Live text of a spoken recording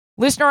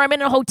Listener, I'm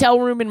in a hotel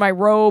room in my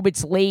robe.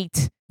 It's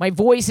late. My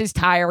voice is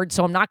tired,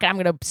 so I'm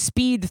going to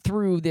speed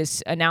through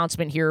this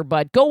announcement here,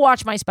 but go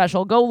watch my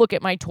special. Go look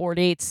at my tour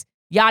dates,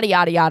 yada,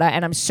 yada, yada.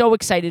 And I'm so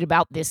excited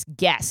about this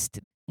guest.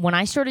 When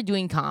I started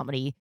doing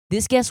comedy,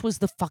 this guest was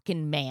the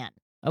fucking man,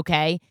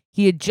 okay?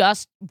 He had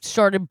just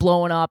started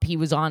blowing up. He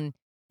was on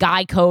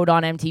Guy Code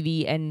on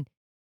MTV, and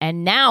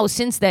now,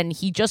 since then,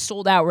 he just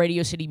sold out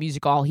Radio City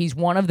Music Hall. He's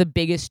one of the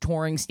biggest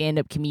touring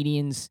stand-up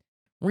comedians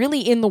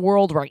really in the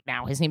world right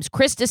now. His name's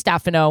Cries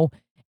Distefano.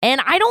 And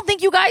I don't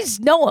think you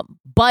guys know him,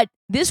 but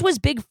this was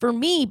big for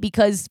me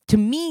because to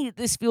me,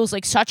 this feels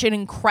like such an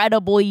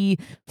incredibly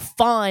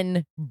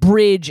fun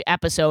bridge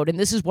episode. And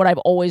this is what I've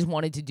always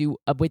wanted to do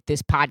with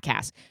this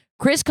podcast.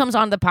 Cries comes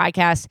on the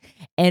podcast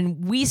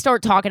and we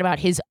start talking about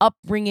his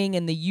upbringing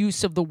and the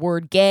use of the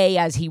word gay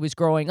as he was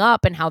growing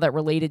up and how that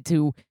related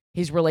to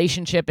his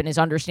relationship and his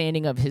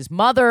understanding of his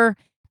mother.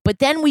 But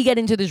then we get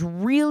into this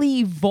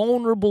really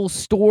vulnerable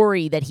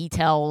story that he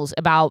tells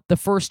about the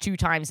first 2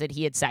 times that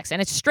he had sex. And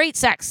it's straight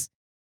sex.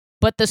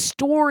 But the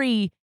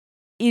story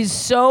is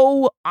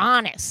so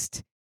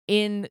honest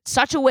in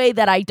such a way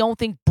that I don't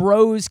think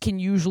bros can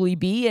usually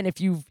be. And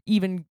if you've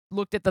even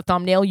looked at the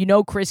thumbnail, you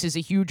know Cries is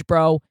a huge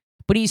bro.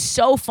 But he's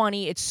so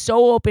funny. It's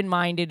so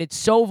open-minded. It's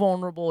so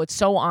vulnerable. It's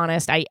so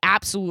honest. I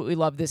absolutely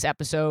love this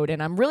episode.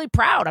 And I'm really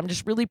proud. I'm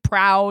just really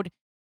proud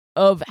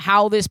of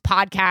how this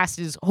podcast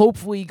is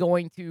hopefully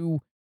going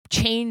to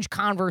change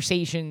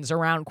conversations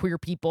around queer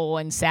people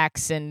and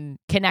sex and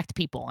connect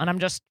people. And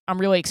I'm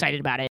really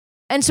excited about it.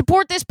 And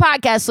support this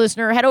podcast,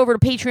 listener. Head over to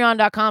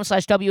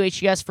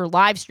patreon.com/WHGS for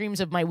live streams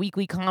of my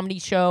weekly comedy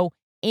show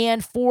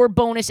and 4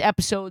 bonus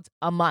episodes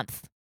a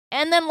month.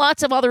 And then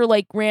lots of other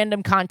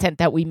random content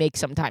that we make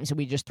sometimes and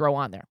we just throw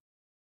on there.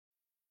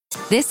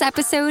 This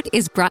episode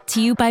is brought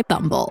to you by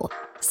Bumble.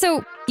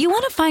 So, you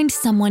want to find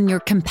someone you're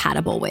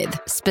compatible with,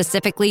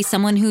 specifically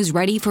someone who's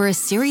ready for a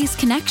serious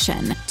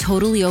connection,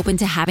 totally open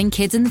to having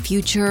kids in the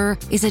future,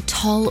 is a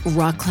tall,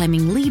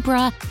 rock-climbing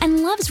Libra,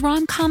 and loves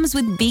rom-coms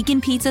with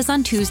vegan pizzas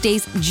on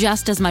Tuesdays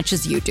just as much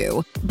as you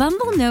do.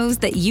 Bumble knows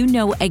that you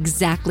know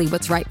exactly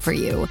what's right for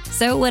you.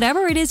 So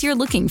whatever it is you're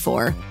looking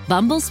for,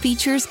 Bumble's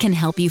features can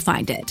help you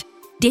find it.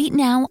 Date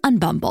now on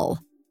Bumble.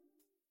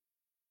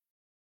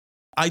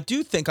 I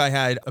do think I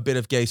had a bit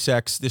of gay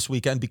sex this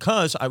weekend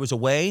because I was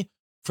away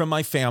from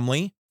my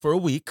family for a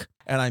week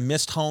and I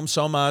missed home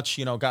so much,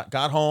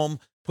 got home,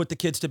 put the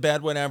kids to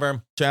bed,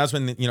 whatever.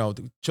 Jasmine,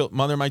 the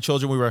mother of my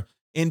children, we were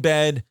in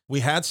bed, we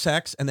had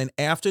sex. And then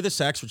after the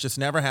sex, which just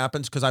never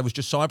happens because I was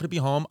just so happy to be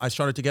home, I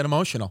started to get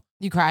emotional.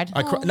 You cried?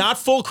 Not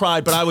full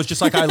cried, but I was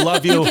just like, I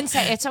love you. You can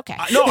say it's okay.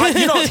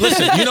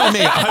 Listen, you know me,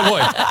 I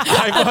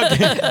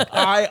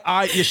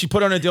would. She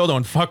put on a dildo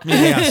and fucked me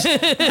in the ass.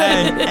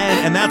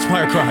 And that's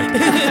why I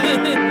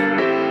cried.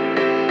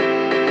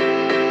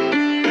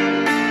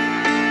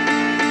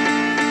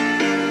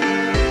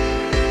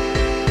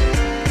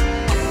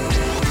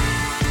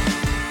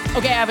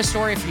 Okay, I have a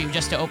story for you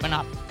just to open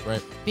up.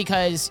 Right.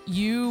 Because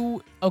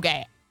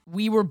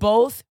we were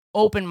both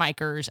open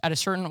micers at a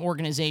certain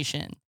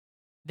organization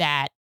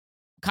that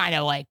kind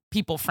of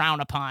people frown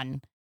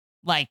upon.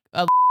 I'm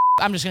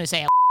just going to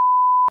say, yeah.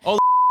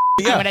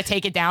 I'm going to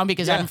take it down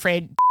because I'm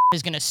afraid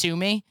is going to sue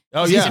me.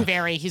 Oh,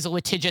 yeah. He's a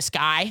litigious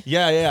guy.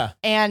 Yeah.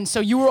 And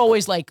so you were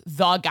always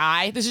the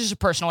guy. This is just a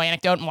personal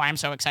anecdote and why I'm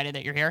so excited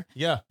that you're here.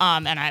 Yeah.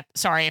 And I'm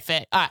sorry if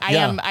I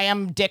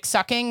am dick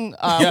sucking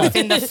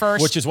within the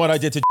first. Which is what I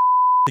did to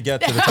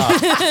get to the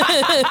top.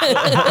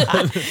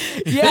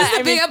 This is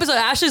a big episode.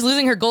 Ashley's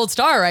losing her gold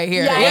star right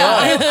here.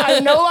 Yeah.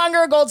 I'm no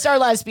longer a gold star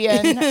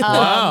lesbian.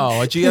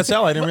 Wow, a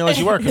GSL. I didn't realize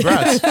you were.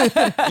 Congrats.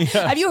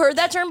 Have you heard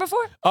that term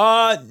before?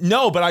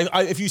 No, but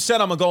I if you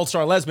said I'm a gold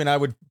star lesbian, I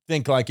would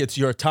think it's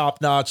your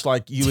top notch,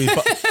 you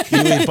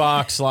eat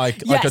box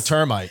like a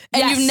termite.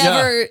 And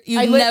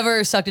you've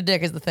never sucked a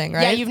dick is the thing,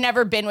 right? Yeah, you've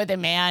never been with a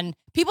man.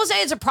 People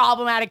say it's a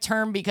problematic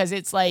term because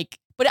it's but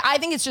I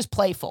think it's just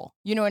playful.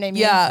 You know what I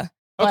mean? Yeah.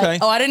 Okay.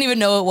 I didn't even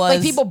know it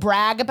was. People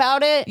brag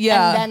about it.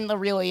 Yeah. And then the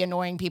really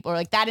annoying people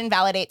are that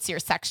invalidates your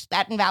sex.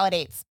 That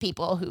invalidates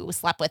people who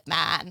slept with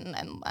men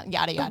and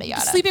yada, yada, yada.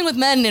 Sleeping with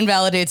men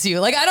invalidates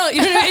you.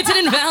 It's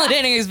an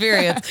invalidating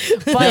experience.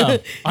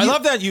 But I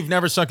love that you've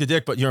never sucked a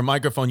dick, but your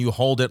microphone, you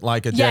hold it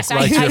like a yes, dick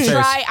right to your face.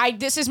 try.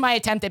 This is my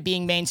attempt at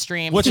being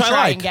mainstream. Which to I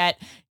try like. and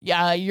get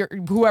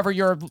whoever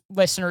your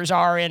listeners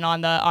are in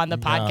on the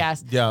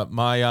podcast. Yeah,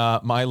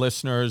 my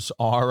listeners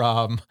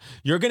are,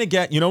 you're going to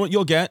get, you know what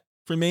you'll get?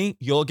 For me,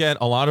 you'll get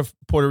a lot of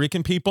Puerto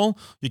Rican people.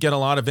 You get a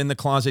lot of in the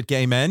closet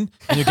gay men,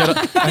 and you'll get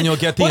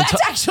the. Well,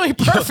 that's actually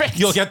perfect.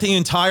 You'll get the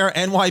entire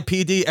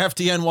NYPD,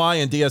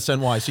 FDNY, and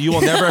DSNY. So you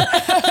will never.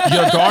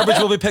 Your garbage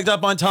will be picked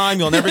up on time.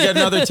 You'll never get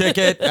another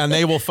ticket, and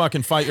they will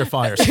fucking fight your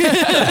fires.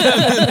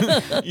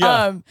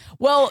 Yeah.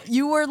 Well,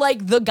 you were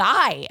the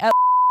guy.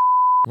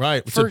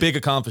 Right. It's a big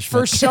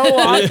accomplishment. For so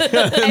long. And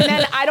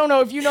then I don't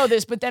know if you know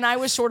this, but then I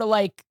was sort of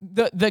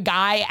the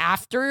guy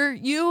after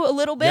you a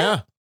little bit.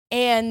 Yeah.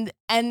 And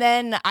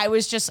then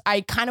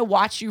I kind of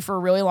watched you for a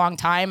really long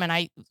time and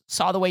I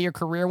saw the way your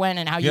career went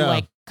and how you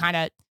kind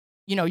of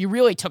you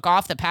really took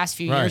off the past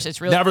few years.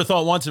 It's really never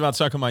thought once about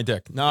sucking my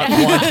dick. Not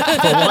once.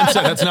 For once,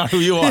 that's not who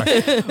you are.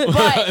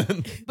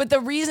 But the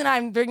reason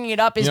I'm bringing it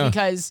up is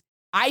because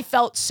I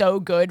felt so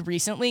good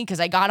recently because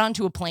I got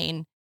onto a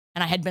plane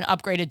and I had been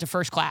upgraded to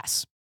first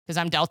class because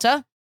I'm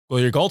Delta. Well,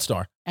 you're Gold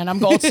Star. And I'm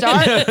Gold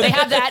Star. They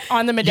have that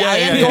on the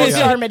medallion, Gold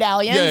Star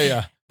medallion.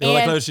 Yeah. They're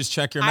like, let's just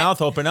check your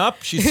mouth, open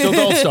up. She's still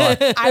Gold Star.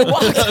 I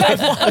walked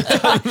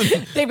up.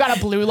 They've got a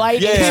blue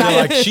light inside,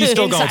 like, she's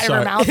still Gold Star.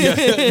 Her mouth.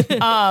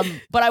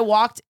 But I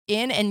walked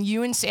in and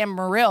you and Sam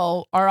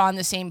Morrill are on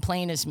the same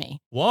plane as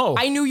me. Whoa.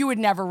 I knew you would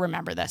never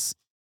remember this.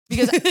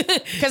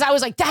 Because I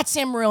was like, that's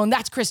Sam Morrill and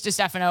that's Cris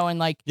Distefano. And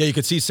like, yeah, you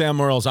could see Sam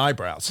Morrill's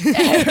eyebrows. They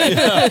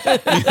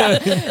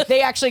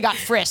actually got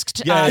frisked.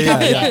 So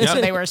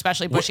they were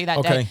especially bushy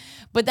that day.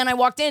 But then I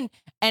walked in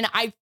and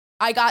I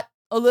got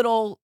a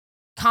little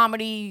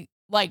comedy,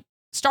 like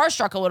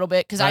starstruck a little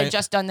bit because I had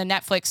just done the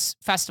Netflix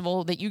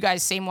festival that you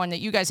guys, same one that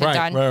you guys had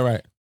done.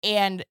 Right.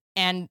 And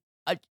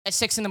at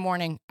 6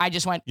 a.m, I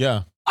just went,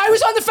 yeah, I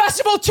was on the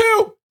festival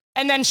too.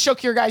 And then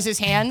shook your guys'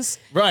 hands.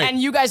 Right.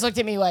 And you guys looked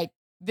at me like,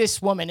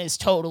 this woman is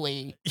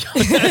totally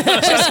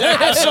just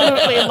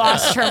absolutely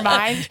lost her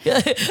mind.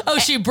 Oh,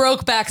 she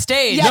broke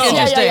backstage.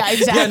 Yeah,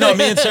 exactly. Yeah, no,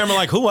 me and Sam were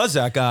like, who was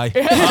that guy?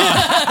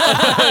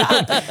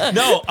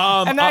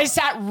 And then I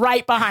sat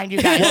right behind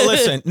you guys. Well,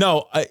 listen,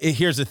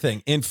 here's the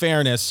thing. In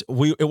fairness,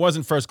 it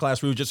wasn't first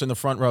class. We were just in the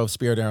front row of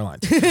Spirit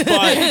Airlines.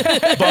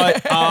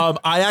 But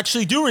I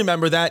actually do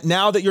remember that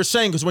now that you're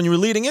saying, because when you were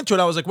leading into it,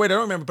 I was like, wait, I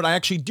don't remember, but I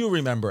actually do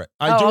remember it.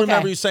 I do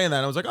remember you saying that.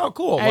 And I was like, oh,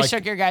 cool. I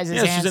shook your guys'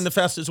 hands. Yeah, she's in the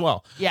fest as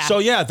well. Yeah. So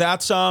yeah,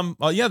 that's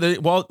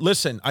well,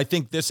 listen, I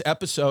think this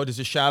episode is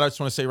a shout out. I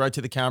just want to say right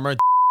to the camera,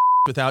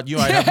 without you,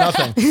 I'd have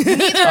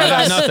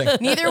nothing.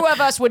 Neither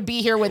of us would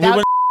be here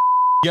without.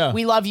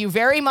 We love you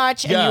very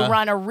much, and you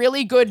run a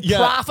really good,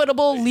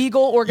 profitable,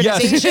 legal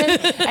organization,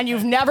 and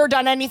you've never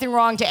done anything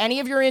wrong to any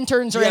of your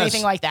interns or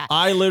anything like that.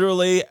 I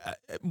literally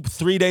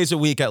 3 days a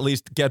week at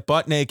least get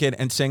butt naked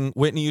and sing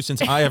Whitney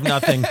Houston's "I Have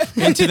Nothing"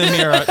 into the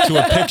mirror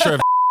to a picture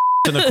of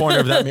in the corner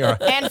of that mirror.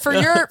 And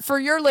for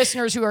your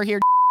listeners who are here,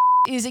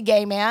 is a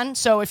gay man,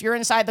 so if you're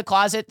inside the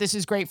closet, this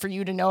is great for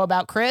you to know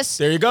about Chris.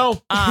 There you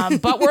go.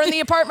 But we're in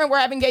the apartment. We're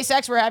having gay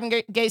sex. We're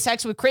having gay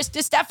sex with Cris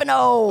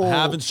Distefano.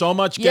 Having so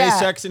much gay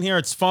sex in here.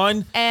 It's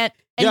fun. And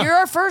you're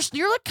our first.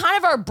 You're like kind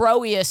of our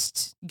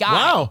broiest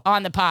guy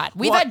on the pod.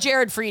 We've had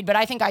Jared Freed, but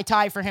I think I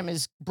tie for him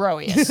as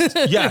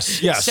broiest.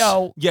 Yes.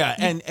 So yeah,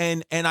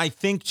 and I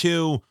think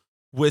too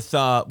with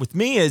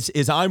me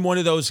is I'm one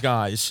of those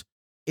guys.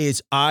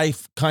 Is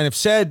I've kind of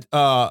said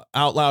out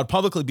loud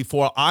publicly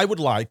before, I would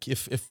like,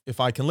 if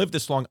I can live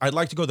this long, I'd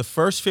like to go the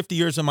first 50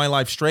 years of my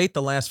life straight,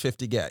 the last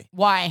 50 gay.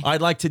 Why?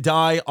 I'd like to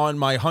die on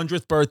my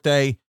 100th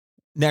birthday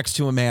next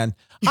to a man.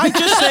 I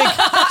just think...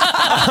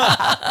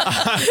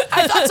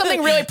 I thought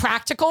something really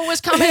practical was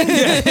coming.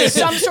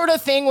 Some sort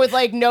of thing with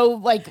like no,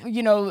 like,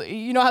 you know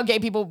how gay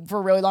people for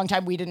a really long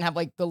time, we didn't have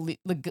like the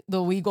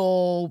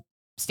legal...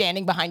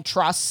 standing behind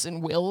trusts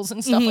and wills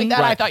and stuff like that.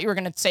 Right. I thought you were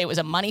going to say it was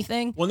a money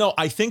thing. Well, no,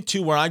 I think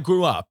too, where I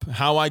grew up,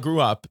 how I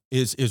grew up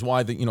is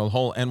why the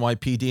whole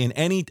NYPD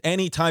and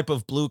any type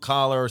of blue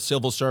collar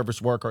civil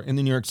service worker in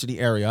the New York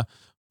City area.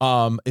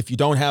 If you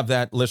don't have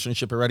that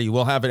listenership already, you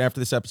will have it after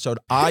this episode.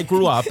 I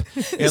grew up in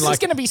this is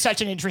going to be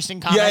such an interesting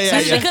comment.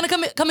 It's going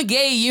to come a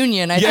gay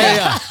union. I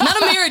think. Not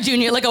a marriage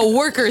union, like a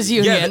workers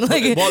union.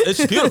 Well,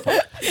 it's beautiful.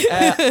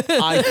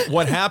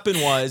 What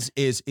happened was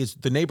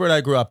the neighborhood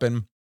I grew up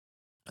in,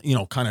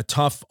 kind of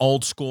tough,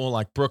 old school,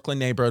 like Brooklyn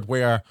neighborhood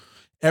where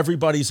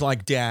everybody's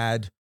like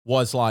dad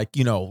was like,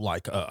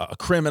 like a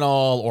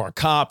criminal or a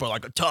cop or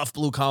like a tough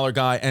blue collar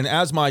guy. And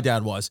as my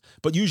dad was,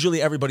 but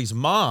usually everybody's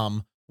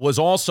mom was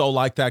also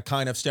like that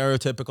kind of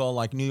stereotypical,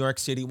 like New York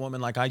City woman.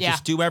 Like I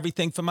just do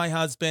everything for my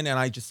husband and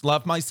I just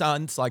love my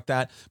sons like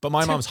that. But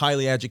my mom's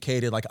highly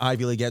educated, like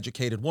Ivy League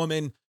educated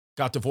woman,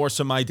 got divorced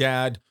from my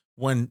dad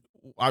when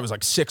I was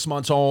like 6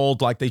 months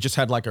old. Like they just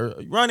had like a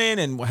run-in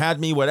and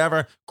had me,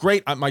 whatever.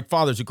 Great. My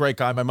father's a great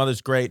guy. My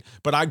mother's great.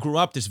 But I grew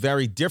up this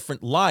very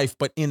different life,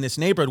 but in this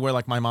neighborhood where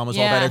like my mom was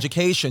all about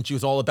education. She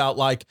was all about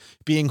like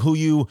being who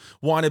you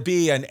want to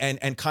be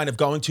and kind of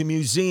going to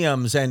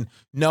museums and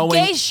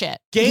knowing gay shit.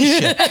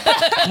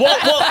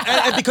 well,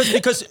 and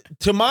because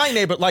to my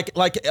neighbor, like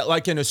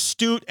an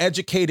astute,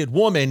 educated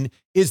woman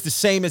is the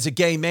same as a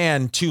gay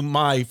man to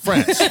my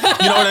friends. You know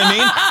what I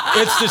mean?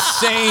 It's the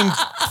same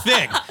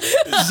thing.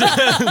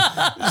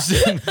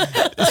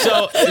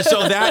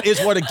 So that is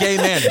what a gay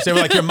man is. They were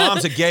like, your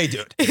mom's a gay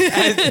dude.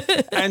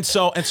 And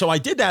so I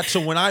did that.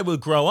 So when I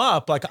would grow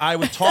up, like I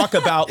would talk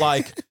about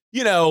like,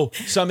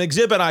 some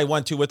exhibit I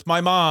went to with my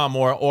mom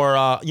or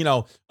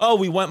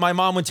my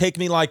mom would take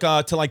me like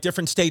to like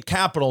different state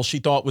capitals she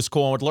thought was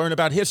cool and would learn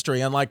about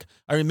history. And like,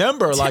 I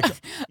remember like,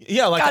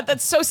 God,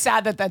 that's so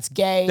sad that that's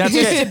gay. That's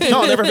gay.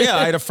 No, never forget.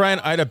 I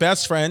had a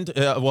best friend,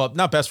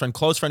 not best friend,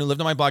 close friend who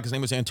lived on my block. His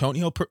name was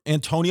Antonio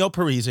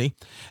Parisi.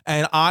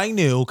 And I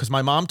knew, because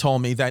my mom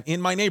told me that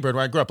in my neighborhood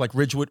where I grew up, like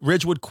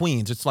Ridgewood,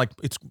 Queens, it's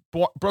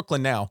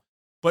Brooklyn now.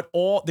 But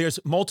there's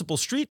multiple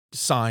street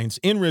signs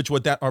in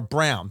Ridgewood that are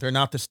brown. They're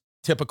not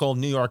typical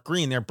New York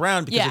green. They're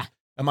brown because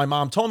and my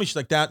mom told me, she's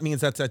like, that means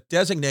that's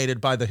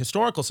designated by the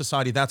Historical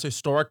Society. That's a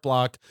historic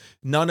block.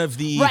 None of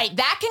the... Right.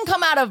 That can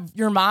come out of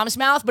your mom's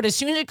mouth, but as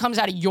soon as it comes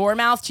out of your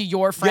mouth to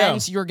your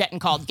friends, you're getting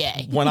called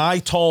gay. When I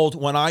told,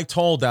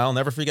 I'll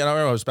never forget,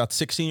 I was about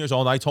 16 years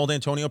old. I told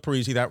Antonio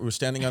Parisi that we were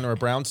standing under a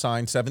brown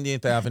sign,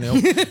 78th Avenue.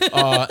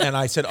 And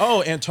I said,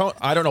 oh, Antonio,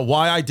 I don't know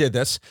why I did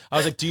this. I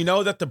was like, do you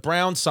know that the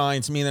brown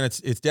signs mean that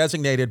it's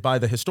designated by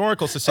the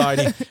Historical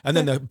Society, and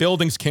then the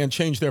buildings can't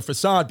change their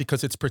facade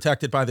because it's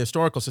protected by the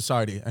Historical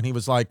Society? And he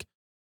was like,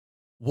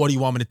 what do you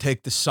want me to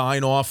take the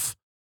sign off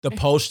the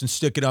post and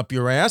stick it up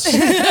your ass?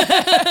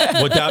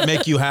 Would that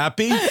make you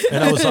happy?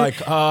 And I was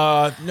like,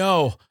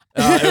 no.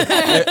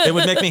 It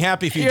would make me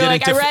happy if you didn't.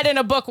 Like, I read in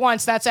a book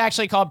once that's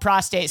actually called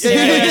prostate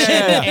stimulation,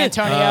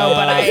 Antonio,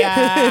 but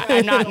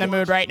I'm not in the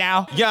mood right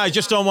now. Yeah, I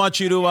just don't want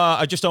you to.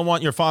 I just don't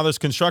want your father's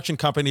construction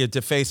company to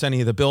deface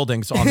any of the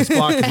buildings on this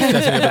block because it's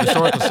designated by the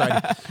Historical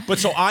Society. But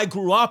so I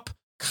grew up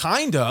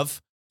kind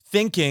of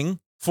thinking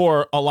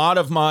for a lot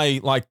of my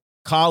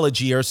college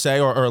years, say,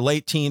 or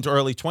late teens,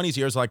 early 20s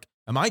years, like,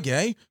 am I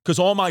gay? Because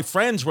all my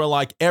friends were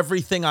like,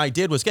 everything I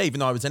did was gay. Even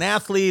though I was an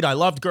athlete, I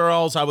loved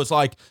girls. I was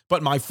like,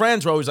 but my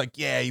friends were always like,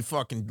 yeah, you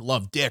fucking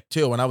love dick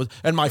too.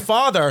 And my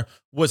father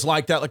was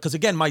like that. Because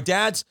again, my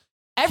dad's...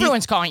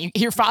 Everyone's calling you.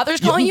 Your father's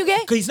calling you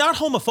gay? He's not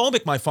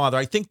homophobic, my father.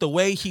 I think the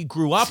way he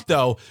grew up,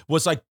 though,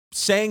 was like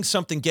saying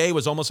something gay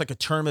was almost like a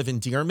term of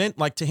endearment.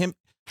 Like to him,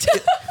 he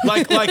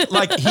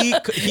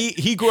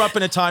grew up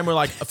in a time where,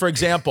 like, for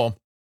example,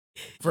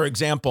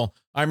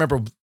 I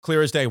remember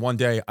clear as day, one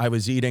day I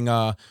was eating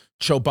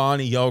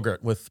Chobani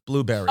yogurt with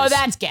blueberries. Oh,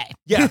 that's gay.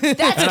 Yeah.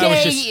 That's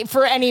gay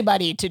for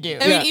anybody to do.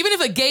 I mean, even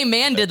if a gay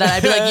man did that,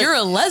 I'd be like, you're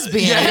a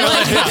lesbian.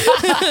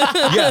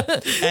 Yeah.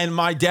 And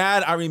my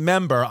dad, I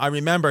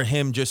remember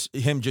him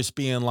just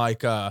being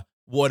like,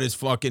 what do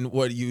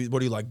you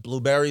like,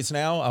 blueberries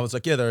now? I was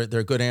like, yeah,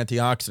 they're good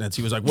antioxidants.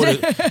 He was like,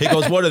 he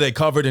goes, what are they,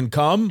 covered in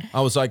cum?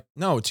 I was like,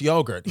 no, it's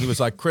yogurt. He was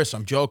like, Chris,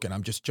 I'm joking.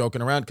 I'm just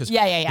joking around. Because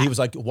he was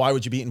like, why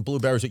would you be eating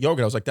blueberries with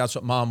yogurt? I was like, that's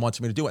what mom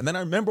wants me to do. And then I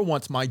remember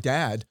once my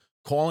dad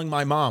calling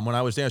my mom when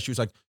I was there. She was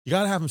like, you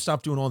got to have him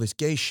stop doing all this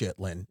gay shit,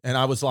 Lynn. And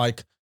I was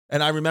like,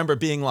 and I remember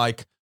being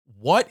like,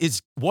 what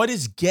is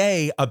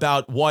gay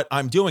about what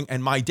I'm doing?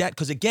 And my dad,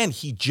 because again,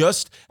 he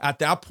just at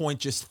that point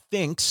just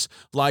thinks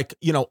like,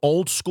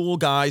 old school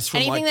guys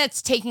from anything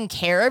that's taking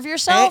care of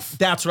yourself.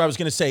 That's what I was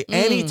going to say.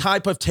 Any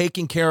type of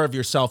taking care of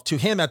yourself to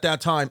him at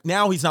that time.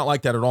 Now he's not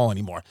like that at all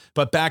anymore.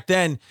 But back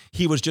then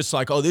he was just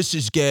like, oh, this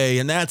is gay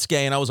and that's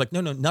gay. And I was like,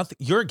 no, nothing.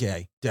 You're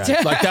gay,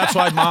 Dad. Like, that's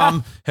why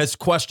mom has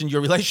questioned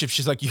your relationship.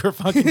 She's like, you're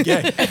fucking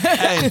gay.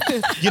 And,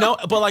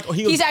 but like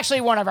he's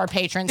actually one of our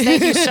patrons.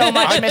 Thank you so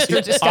much,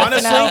 Mr. Distefano.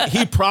 Honestly,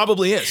 he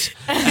probably is.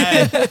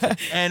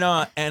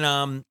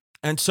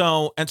 And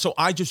so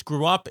I just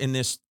grew up in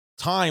this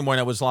time when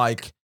I was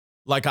like,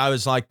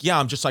 yeah,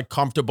 I'm just like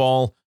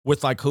comfortable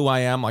with like who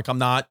I am. Like I'm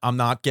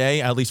not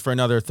gay, at least for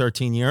another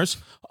 13 years.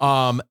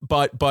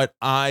 But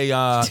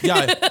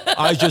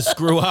I just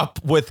grew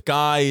up with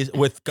guys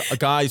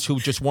who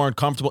just weren't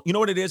comfortable. You know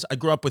what it is? I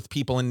grew up with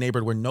people in the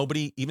neighborhood where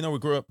nobody, even though we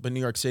grew up in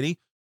New York City,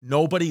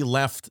 nobody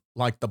left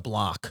like the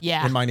block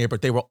in my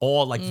neighborhood. They were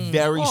all like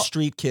very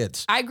street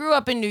kids. I grew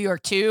up in New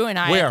York too, and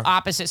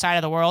opposite side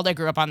of the world. I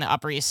grew up on the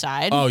Upper East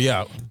Side. Oh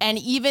yeah. And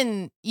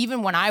even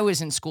when I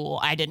was in school,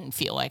 I didn't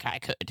feel like I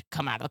could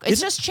come out of it. It's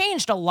just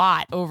changed a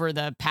lot over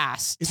the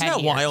past 10 years.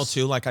 Isn't that wild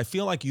too? Like I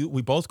feel like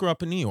we both grew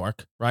up in New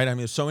York, right? I mean,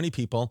 there's so many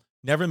people,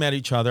 never met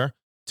each other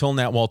till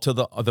now. Well, till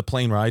the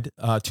plane ride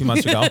 2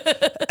 months ago,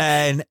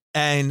 and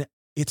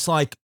it's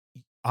like,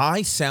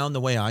 I sound the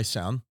way I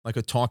sound, like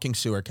a talking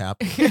sewer cap,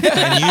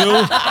 and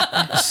you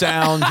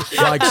sound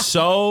like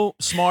so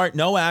smart,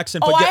 no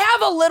accent. But I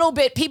have a little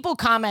bit. People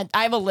comment,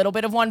 I have a little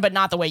bit of one, but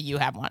not the way you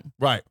have one.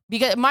 Right.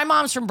 Because my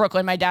mom's from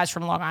Brooklyn, my dad's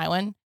from Long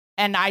Island,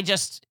 and I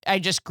just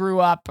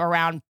grew up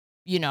around,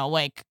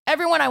 like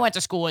everyone I went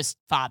to school with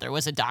father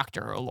was a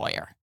doctor or a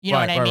lawyer. You know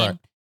what I mean? Right.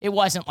 It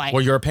wasn't like...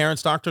 Were your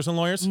parents doctors and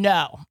lawyers?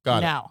 No.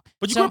 Got it.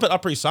 But you grew up at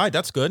Upper East Side.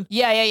 That's good.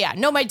 Yeah.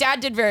 No, my dad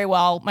did very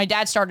well. My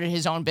dad started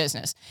his own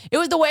business. It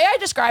was the way I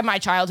describe my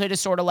childhood is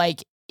sort of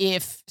like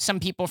if some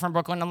people from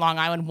Brooklyn and Long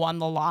Island won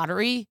the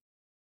lottery.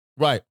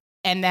 Right.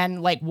 And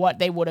then like what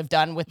they would have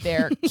done with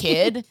their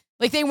kid.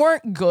 Like they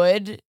weren't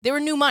good. They were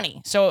new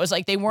money. So it was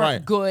like they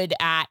weren't good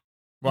at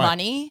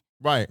money.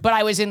 Right. But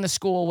I was in the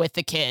school with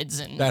the kids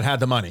and that had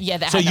the money.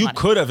 Yeah, so you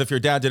could have, if your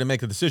dad didn't make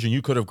the decision,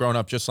 you could have grown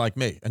up just like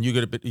me, and you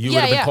would have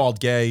been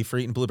called gay for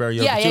eating blueberry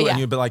yogurt too, and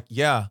you'd be like,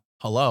 yeah.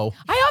 Hello.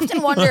 I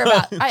often wonder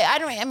about. I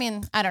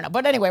don't know.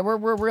 But anyway,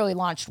 we're really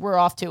launched. We're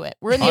off to it.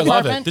 We're in the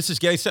apartment. I love it. This is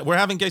gay sex. We're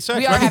having gay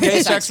sex. We're having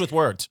gay sex with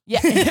words. Yeah.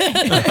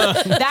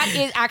 That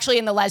is actually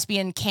in the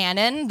lesbian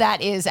canon.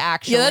 That is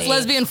actually. Yeah, that's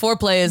lesbian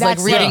foreplay. Is like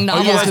reading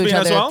novels to each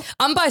other. Well?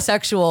 I'm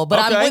bisexual,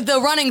 but the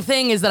running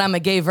thing is that I'm a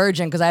gay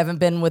virgin because I haven't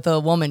been with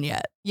a woman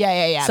yet.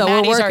 Yeah. So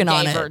Maddie's we're working our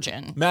on gay it.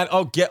 Virgin. Matt,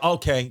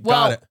 okay,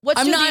 got it. Let's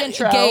I'm do not the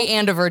intro. gay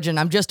and a virgin.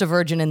 I'm just a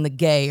virgin in the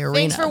gay arena.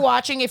 Thanks for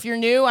watching. If you're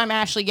new, I'm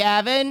Ashley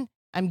Gavin.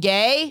 I'm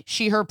gay,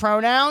 she, her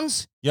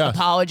pronouns. Yeah.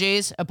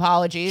 Apologies.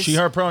 She,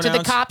 her pronouns. To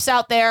the cops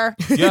out there.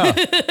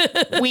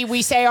 Yeah.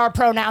 We say our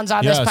pronouns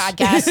on this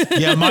podcast.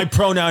 Yeah, my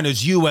pronoun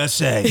is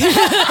USA.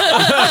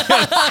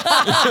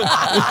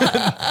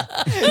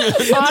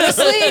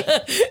 Honestly,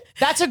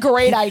 that's a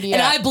great idea.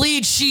 And I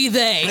bleed she,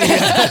 they.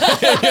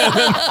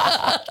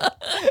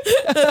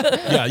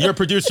 Yeah, your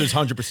producer's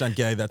 100%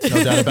 gay. That's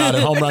no doubt about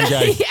it. Home run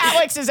gay.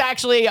 Alex is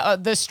actually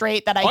the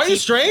straight that I Are you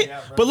straight?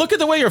 Yeah, but look at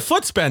the way your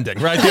foot's bending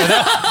right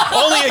there.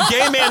 Only a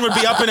gay man would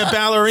be up in a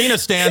ballerina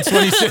stance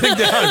when he's sitting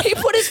down. He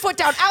put his foot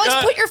down. Alex,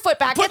 put your foot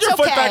back. Put it's your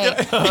foot okay.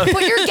 back.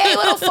 Put your gay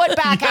little foot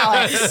back,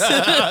 Alex.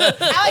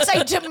 Alex,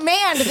 I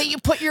demand that you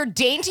put your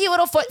dainty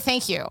little foot.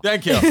 Thank you.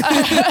 Thank you.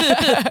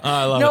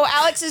 I love it.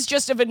 Alex is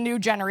just of a new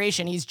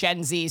generation. He's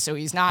Gen Z, so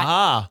he's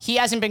not. He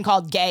hasn't been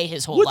called gay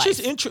his whole life.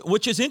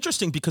 Which is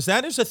interesting because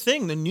that is a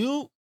thing. The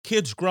new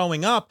kids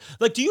growing up,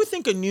 like, do you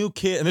think a new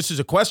kid? And this is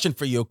a question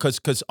for you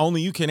because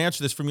only you can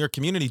answer this from your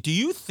community. Do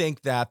you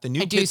think that the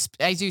new kids?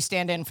 I do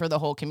stand in for the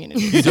whole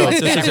community. You do.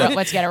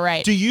 Let's get it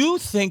right. Do you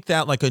think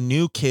that like a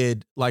new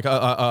kid, like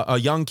a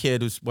young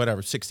kid who's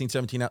whatever 16,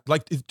 17,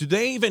 like do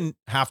they even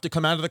have to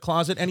come out of the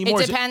closet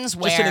anymore? It depends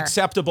where. Just an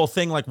acceptable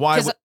thing. Like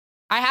why?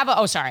 I have a.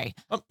 Oh, sorry.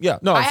 Yeah.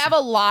 No. I have a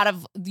lot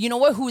of. You know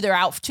what? Who they're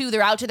out to?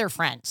 They're out to their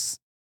friends.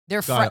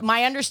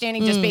 My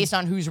understanding, just based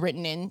on who's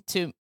written in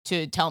to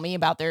tell me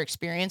about their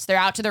experience, they're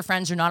out to their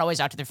friends. They're not always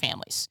out to their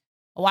families.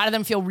 A lot of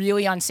them feel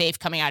really unsafe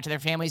coming out to their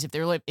families if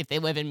they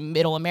live in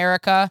Middle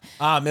America.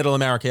 Middle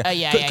America.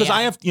 Yeah. Because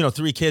I have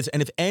 3 kids,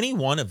 and if any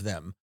one of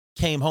them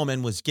came home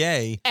and was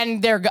gay,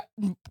 and they're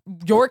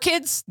your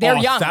kids, they're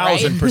young,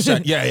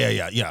 1,000%.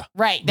 Yeah.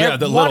 Right.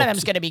 One of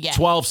them's going to be gay.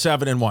 12,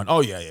 7, and 1.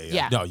 Oh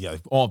yeah. No, yeah,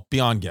 all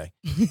beyond gay.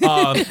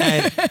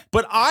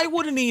 But I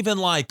wouldn't even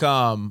like.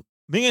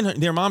 Me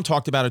and their mom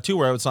talked about it too,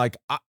 where it was like,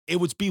 it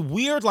would be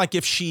weird, like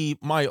if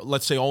my,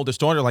 let's say, oldest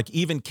daughter, like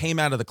even came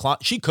out of the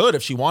closet. She could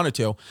if she wanted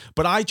to,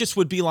 but I just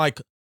would be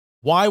like,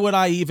 why would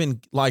I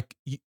even, like,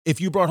 if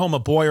you brought home a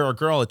boy or a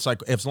girl, it's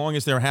like, as long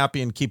as they're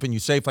happy and keeping you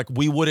safe, like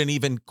we wouldn't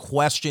even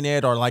question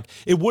it, or like,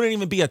 it wouldn't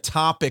even be a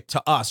topic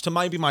to us. To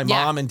maybe my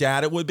mom and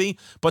dad, it would be,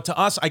 but to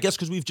us, I guess,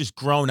 because we've just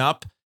grown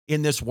up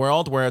in this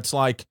world where it's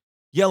like,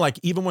 yeah, like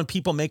even when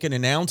people make an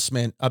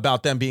announcement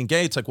about them being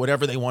gay, it's like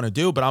whatever they want to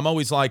do. But I'm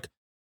always like,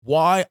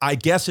 why? I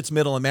guess it's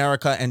Middle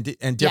America and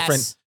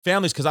different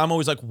families, because I'm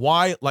always like,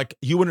 why? Like,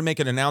 you wouldn't make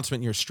an announcement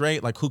and you're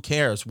straight. Like, who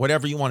cares?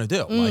 Whatever you want to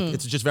do. Like,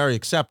 it's just very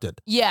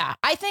accepted. Yeah,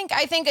 I think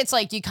it's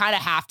like you kind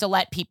of have to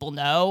let people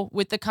know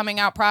with the coming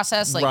out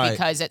process, like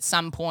because at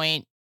some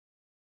point,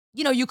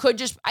 you could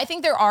just. I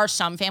think there are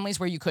some families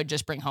where you could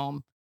just bring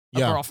home a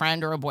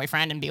girlfriend or a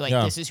boyfriend and be like,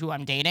 this is who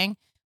I'm dating.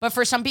 But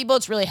for some people,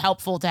 it's really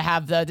helpful to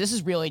have this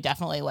is really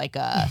definitely like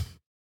a.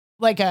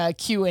 Like a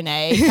Q&A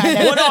kind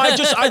of. Well, no, I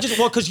just,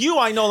 because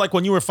I know, like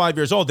when you were 5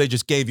 years old, they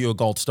just gave you a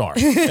gold star.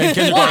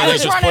 I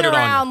was running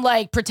around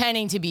like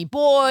pretending to be a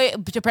boy.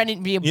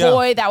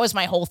 That was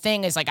my whole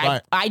thing. Is like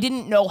I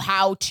didn't know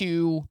how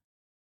to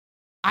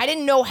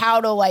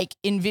like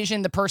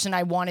envision the person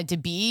I wanted to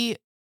be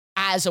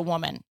as a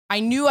woman.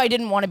 I knew I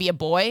didn't want to be a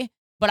boy,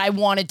 but I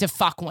wanted to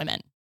fuck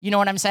women. You know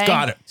what I'm saying?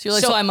 Got it. So you're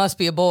like, so I must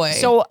be a boy.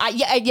 So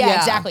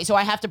exactly. So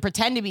I have to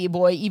pretend to be a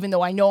boy, even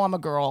though I know I'm a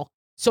girl,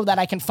 so that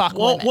I can fuck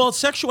women. Well,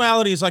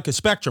 sexuality is like a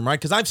spectrum, right?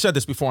 Because I've said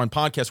this before on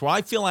podcasts where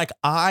I feel like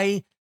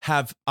I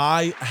have. You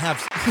nailed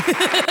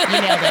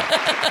it.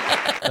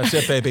 That's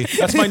it, baby.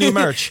 That's my new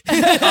merch.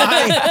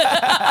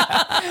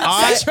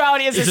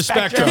 Sexuality is a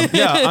spectrum.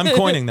 Yeah, I'm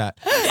coining that.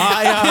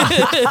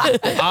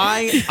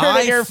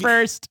 You're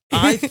first.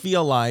 I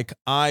feel like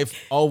I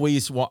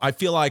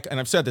feel like, and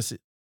I've said this,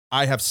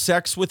 I have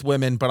sex with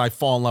women, but I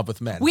fall in love with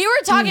men. We were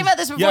talking about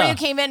this before you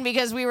came in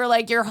because we were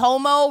like, you're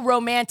homo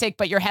romantic,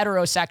 but you're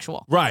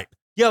heterosexual. Right.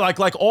 Yeah,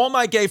 like all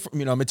my gay,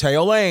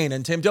 Mateo Lane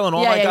and Tim Dillon,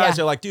 all my guys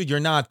are like, dude, you're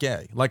not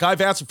gay. Like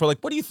I've asked them for like,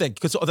 what do you think?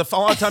 Because a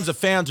lot of times the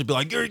fans would be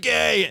like, you're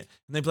gay. And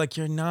they'd be like,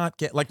 you're not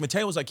gay. Like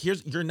Mateo was like,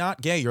 you're not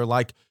gay. You're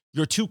like,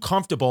 you're too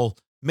comfortable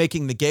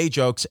making the gay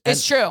jokes. And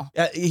it's true.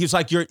 He's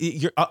like, you're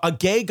a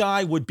gay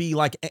guy would be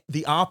like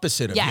the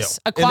opposite of you. Yes,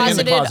 a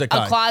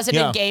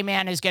closeted gay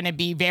man is going to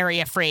be very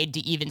afraid to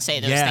even say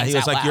those things. Yeah, he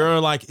was like,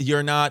 loud.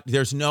 you're not.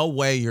 There's no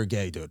way you're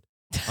gay, dude.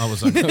 I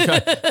was like,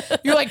 okay.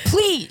 You're like,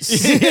 please.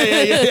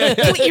 Yeah.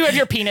 Please, you have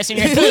your penis in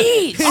your head.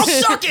 Please. I'll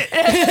suck it.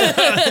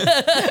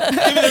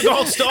 Give me the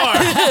gold star.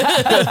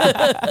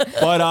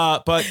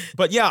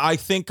 But yeah, I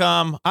think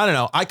I don't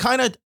know.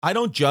 I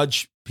don't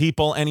judge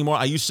people anymore.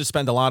 I used to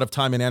spend a lot of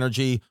time and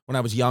energy when I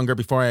was younger,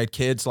 before I had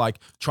kids, like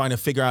trying to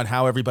figure out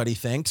how everybody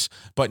thinks.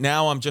 But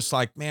now I'm just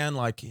like, man,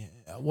 like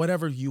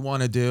whatever you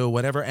want to do,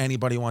 whatever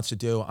anybody wants to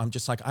do. I'm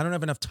just like, I don't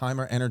have enough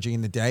time or energy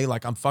in the day.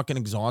 Like I'm fucking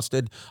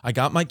exhausted. I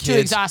got my kids. Too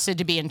exhausted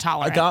to be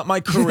intolerant. I got my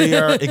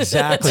career.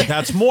 Exactly.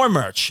 That's more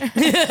merch. Too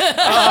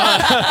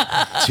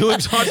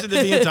exhausted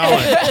to be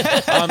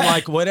intolerant. I'm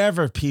like,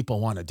 whatever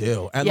people want to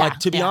do. And like,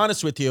 to be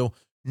honest with you,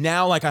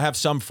 now, like I have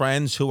some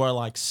friends who are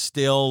like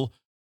still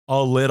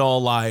a little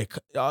like,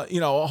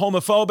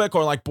 homophobic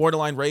or like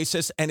borderline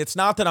racist. And it's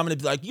not that I'm going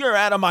to be like, you're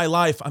out of my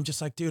life. I'm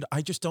just like, dude,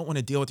 I just don't want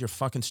to deal with your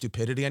fucking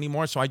stupidity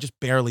anymore. So I just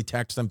barely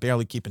text them,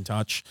 barely keep in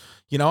touch.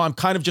 I'm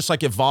kind of just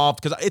like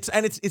evolved because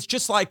it's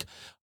just like,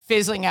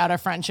 fizzling out a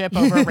friendship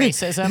over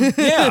racism.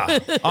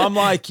 Yeah. I'm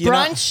like,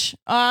 brunch.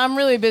 I'm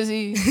really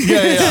busy.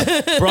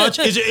 Yeah.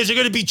 Brunch. Is it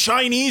going to be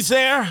Chinese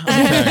there?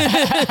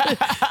 Okay.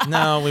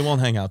 No, we won't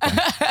hang out there.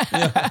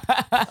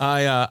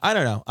 Yeah. I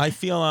don't know. I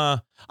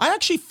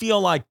actually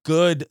feel like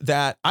good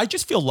that I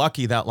just feel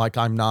lucky that like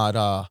I'm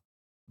not,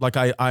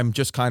 I'm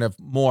just kind of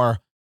more,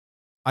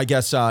 I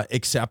guess,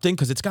 accepting,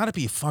 because it's got to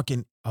be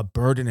fucking a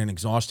burden and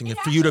exhausting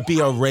for you to be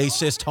a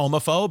racist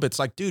homophobe. It's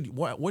like, dude,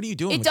 what are you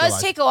doing? It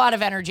does take a lot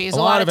of energy. There's a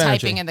lot of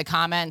typing in the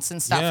comments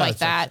and stuff like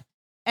that.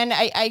 And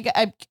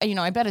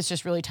I bet it's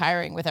just really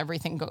tiring with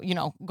everything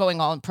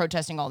going on,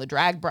 protesting all the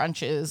drag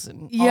brunches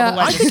and all the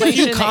legislation. I think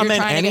if you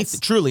comment anything,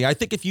 truly, I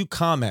think if you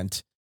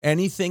comment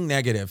anything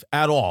negative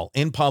at all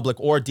in public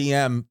or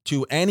DM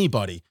to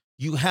anybody,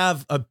 you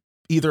have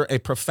either a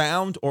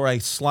profound or a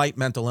slight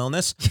mental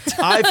illness.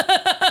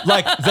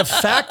 Like the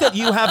fact that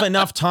you have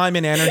enough time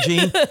and energy,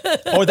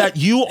 or that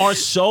you are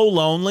so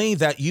lonely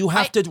that you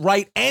have to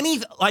write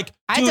anything. Like,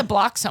 I had to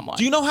block someone.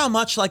 Do you know how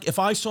much, like, if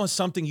I saw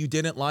something you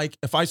didn't like,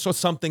 if I saw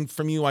something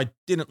from you I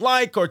didn't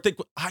like or think,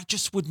 I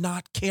just would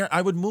not care.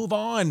 I would move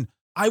on.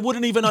 I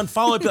wouldn't even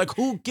unfollow it. Be like,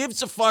 who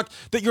gives a fuck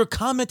that you're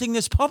commenting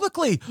this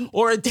publicly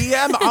or a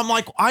DM? I'm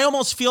like, I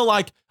almost feel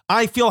like,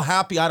 I feel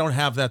happy I don't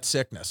have that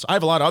sickness. I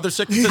have a lot of other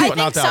sicknesses, but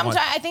not that one.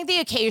 I think the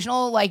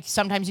occasional, like,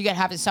 sometimes you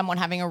get someone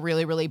having a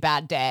really, really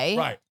bad day.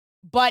 Right.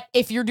 But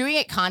if you're doing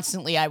it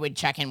constantly, I would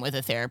check in with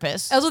a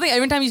therapist. I also think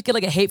every time you get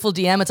like a hateful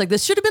DM, it's like,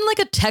 this should have been like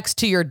a text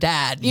to your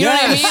dad. You know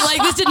what I mean?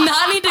 Like, this did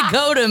not need to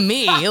go to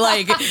me.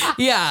 Like,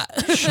 yeah.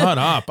 Shut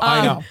up.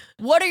 I know.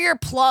 What are your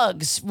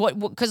plugs?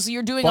 Because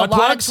you're doing butt a lot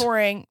plugs? of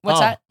touring.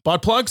 What's that?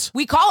 Butt plugs?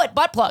 We call it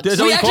butt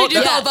plugs. We actually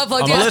do call it butt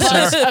plugs. I'm a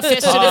listener. A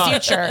fist to the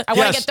future. I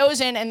want to get those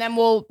in, and then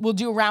we'll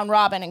do a round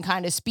robin and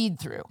kind of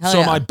speed through.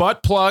 My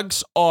butt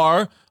plugs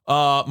are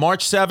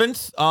March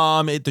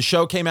 7th. The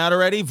show came out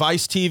already.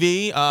 Vice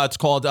TV. It's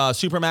called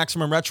Super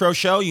Maximum Retro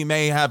Show. You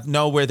may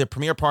know where the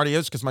premiere party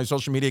is because my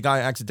social media guy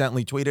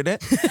accidentally tweeted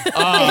it.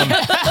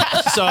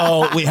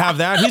 So we have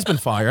that. He's been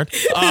fired.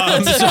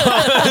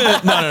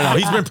 No.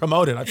 He's been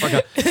promoted. I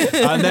forgot.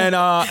 And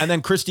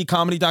then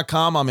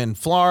ChristyComedy.com. I'm in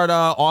Florida,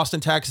 Austin,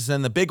 Texas,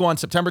 and the big one,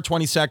 September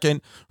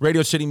 22nd,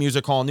 Radio City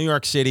Music Hall, New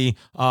York City.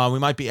 We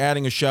might be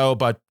adding a show,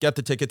 but get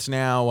the tickets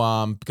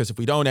now because if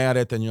we don't add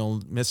it, then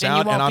you'll miss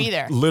out. You won't be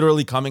there.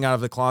 Literally coming out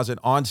of the closet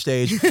on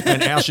stage,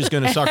 and Ashley's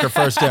going to suck her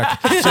first dick.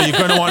 So you're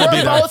going to want to be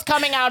there. We're both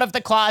coming out of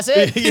the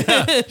closet.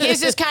 Yeah.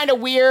 His is kind of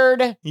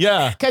weird.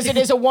 Yeah. Because it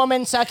is a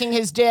woman sucking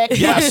his dick.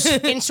 Yes.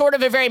 In sort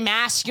of a very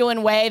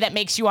masculine way that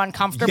makes you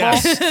uncomfortable.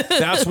 Yes.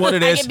 That's what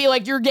it is. I can be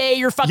like, you're gay,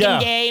 you're fucking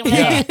gay.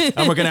 Yeah.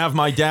 And we're going to have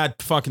my dad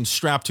fucking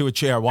strapped to a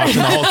chair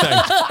watching the whole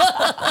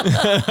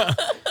thing.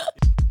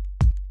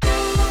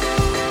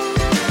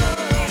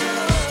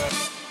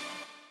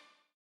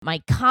 My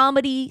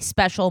comedy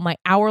special, my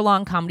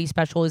hour-long comedy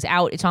special is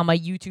out. It's on my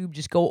YouTube.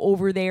 Just go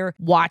over there,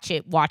 watch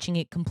it. Watching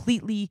it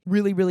completely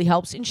really, really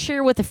helps. And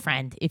share with a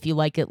friend if you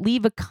like it.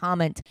 Leave a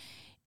comment.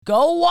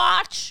 Go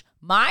watch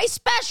my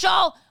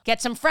special.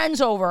 Get some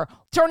friends over.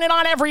 Turn it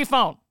on every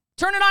phone.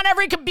 Turn it on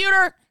every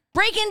computer.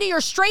 Break into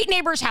your straight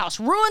neighbor's house.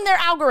 Ruin their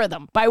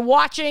algorithm by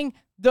watching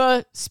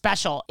the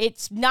special.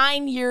 It's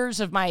 9 years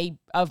of my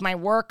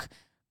work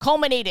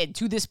culminated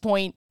to this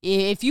point.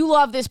 If you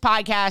love this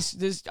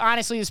podcast,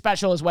 honestly, the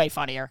special is way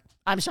funnier.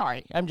 I'm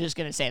sorry. I'm just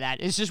going to say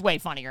that. It's just way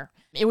funnier.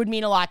 It would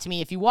mean a lot to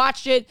me if you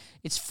watched it.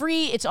 It's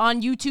free. It's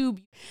on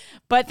YouTube.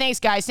 But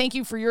thanks, guys. Thank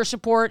you for your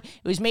support.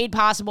 It was made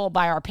possible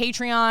by our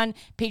Patreon,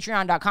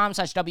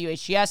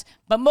 patreon.com/WHGS.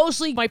 But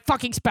mostly, my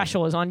fucking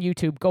special is on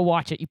YouTube. Go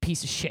watch it, you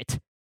piece of shit.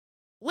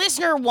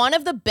 Listener, one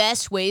of the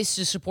best ways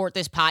to support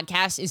this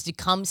podcast is to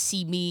come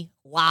see me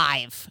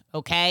live,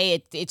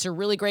 okay? It's a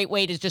really great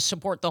way to just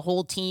support the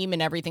whole team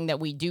and everything that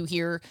we do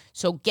here.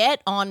 So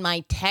get on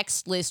my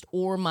text list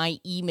or my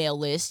email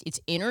list. It's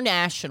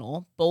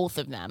international, both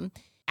of them.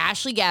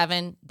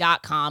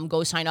 AshleyGavin.com.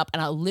 Go sign up, and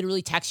I'll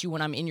literally text you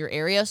when I'm in your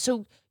area.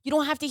 So you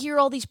don't have to hear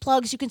all these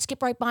plugs. You can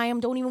skip right by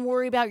them. Don't even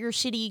worry about your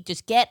city.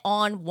 Just get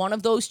on one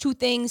of those two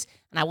things,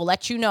 and I will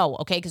let you know,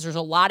 okay? Because there's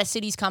a lot of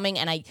cities coming,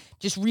 and I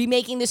just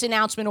remaking this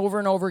announcement over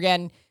and over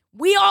again.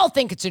 We all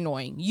think it's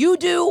annoying. You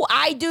do.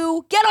 I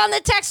do. Get on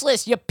the text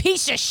list, you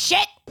piece of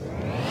shit.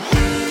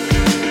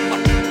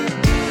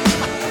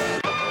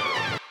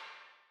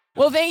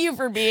 Well, thank you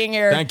for being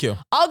here. Thank you.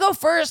 I'll go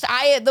first.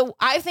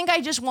 I think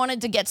I just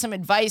wanted to get some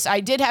advice.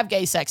 I did have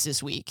gay sex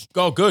this week.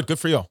 Oh, good. Good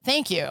for you.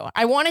 Thank you.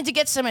 I wanted to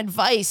get some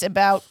advice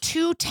about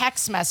 2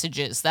 text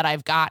messages that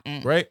I've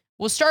gotten. Right.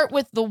 We'll start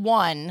with the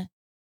one.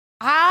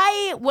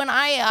 I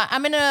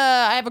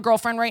have a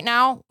girlfriend right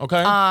now.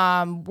 Okay.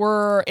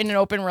 We're in an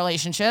open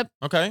relationship.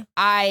 Okay.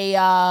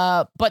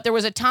 But there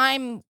was a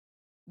time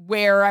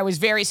where I was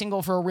very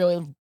single for a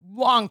really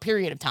long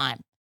period of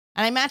time.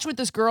 And I matched with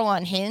this girl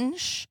on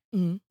Hinge,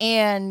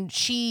 and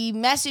she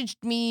messaged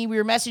me. We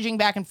were messaging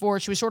back and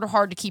forth. She was sort of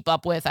hard to keep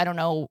up with. I don't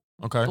know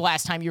the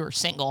last time you were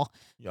single,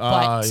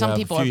 but some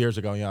people a few years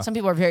ago, some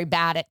people are very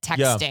bad at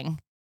texting.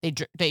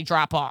 They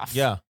drop off.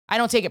 Yeah. I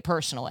don't take it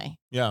personally.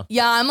 Yeah.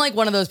 Yeah, I'm like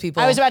one of those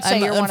people. I was about to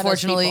say you're one of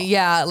those people. Unfortunately,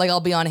 yeah, like I'll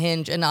be on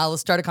Hinge and I'll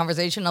start a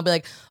conversation and I'll be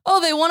like,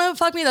 oh, they want to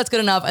fuck me? That's good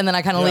enough. And then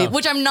I kind of leave,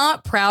 which I'm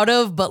not proud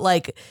of, but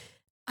like,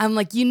 I'm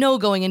like,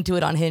 going into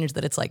it on Hinge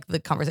that it's like the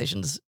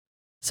conversations,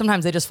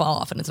 sometimes they just fall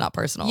off and it's not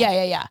personal.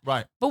 Yeah.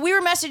 Right. But we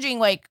were messaging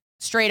like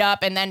straight up,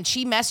 and then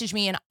she messaged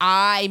me and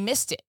I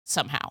missed it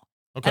somehow.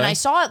 Okay. And I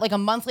saw it like a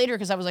month later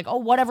because I was like, oh,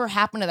 whatever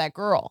happened to that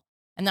girl?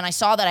 And then I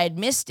saw that I had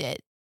missed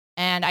it.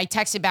 And I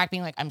texted back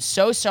being like, I'm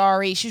so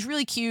sorry. She's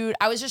really cute.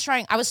 I was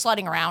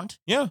slutting around.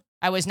 Yeah.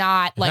 I was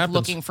not like happens.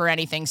 looking for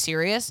anything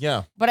serious.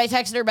 Yeah. But I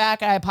texted her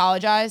back and I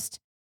apologized.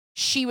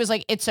 She was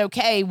like, it's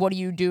okay. What are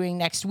you doing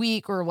next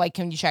week? Or like,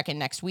 can you check in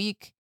next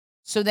week?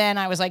 So then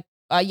I was like,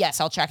 yes,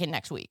 I'll check in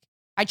next week.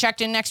 I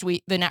checked in next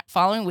week, the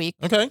following week.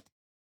 Okay.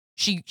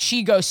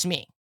 She ghosts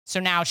me. So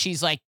now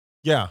she's like,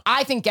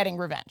 I think getting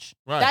revenge.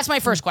 Right. That's my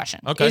first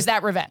question. Okay. Is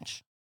that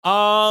revenge?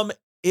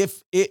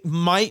 If it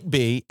might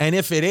be, and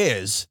if it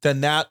is,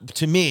 then that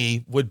to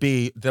me would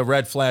be the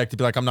red flag to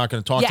be like, I'm not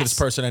going to talk to this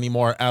person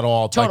anymore at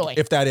all. Totally. Like,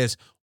 if that is,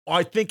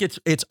 I think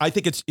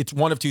it's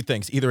one of two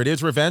things. Either it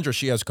is revenge or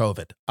she has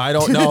COVID. I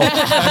don't know.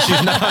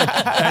 She's not,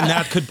 and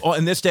that could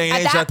in this day and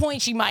age. At that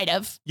point, she might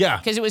have. Yeah.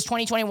 Because it was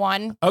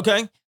 2021.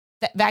 Okay.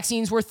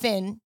 Vaccines were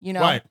thin,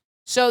 Right.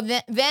 So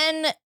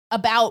then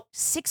about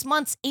 6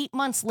 months, 8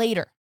 months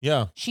later,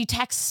 she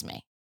texts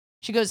me.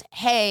 She goes,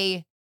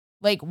 hey,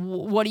 like,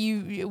 what are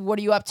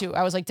you up to?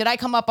 I was like, did I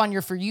come up on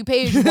your For You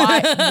page?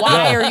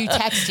 Why are you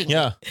texting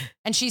me?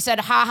 And she said,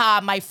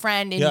 haha, my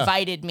friend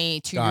invited me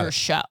to your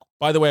show.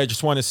 By the way, I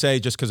just want to say,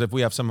 just because if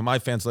we have some of my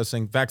fans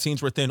listening,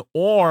 vaccines were thin,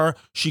 or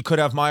she could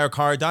have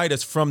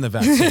myocarditis from the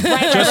vaccine.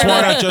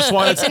 Just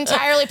want. It's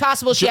entirely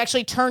possible she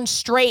actually turned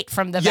straight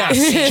from the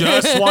vaccine.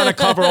 Yes, just want to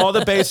cover all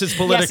the bases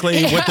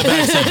politically with the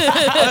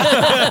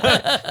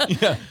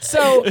vaccine.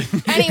 So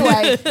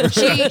anyway,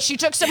 she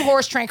took some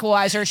horse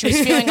tranquilizer. She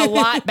was feeling a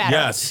lot better.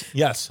 Yes.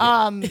 Yeah, she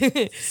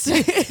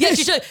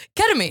took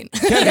ketamine.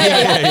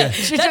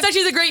 That's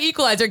actually the great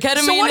equalizer.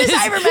 Ketamine. So what is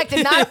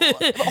ivermectin? Not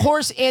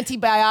horse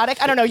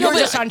antibiotic? I don't know. You're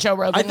just on Joe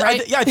Rogan,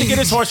 right? I think it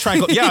is horse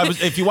tranquil. Yeah,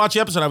 if you watch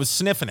the episode, I was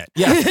sniffing it.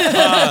 Yeah.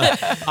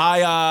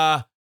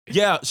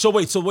 So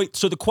wait. So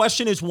the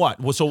question is what?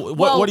 So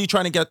what are you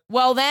trying to get?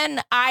 Well, then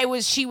I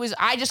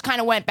just kind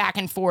of went back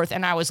and forth,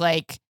 and I was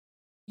like,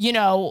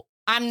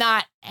 I'm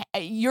not,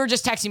 you're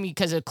just texting me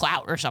because of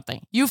clout or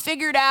something. You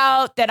figured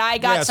out that I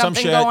got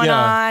something going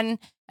on,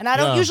 and I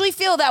don't usually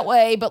feel that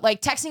way, but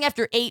like texting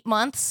after 8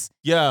 months.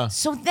 Yeah.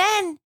 So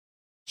then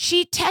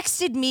she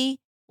texted me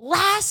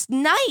last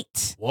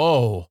night.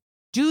 Whoa.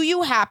 Do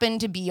you happen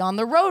to be on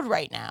the road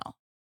right now?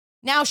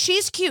 Now,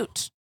 she's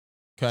cute.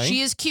 Okay. She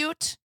is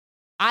cute.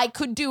 I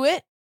could do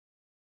it.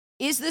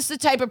 Is this the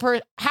type of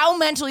person? How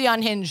mentally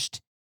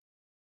unhinged?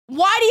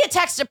 Why do you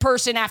text a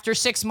person after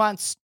 6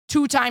 months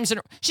 2 times?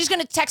 She's going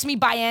to text me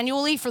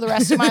biannually for the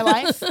rest of my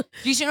life. Do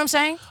you see what I'm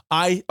saying?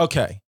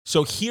 Okay.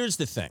 So here's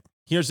the thing.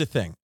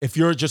 If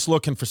you're just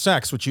looking for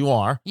sex, which you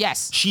are,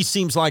 yes, she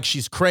seems like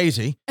she's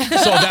crazy. So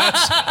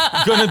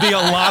that's going to be a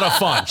lot of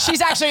fun. She's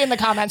actually in the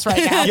comments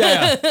right now.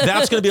 Yeah,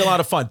 that's going to be a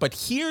lot of fun. But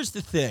here's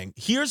the thing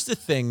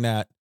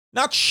that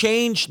not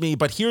changed me,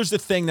 but here's the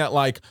thing that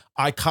like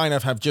I kind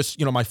of have just,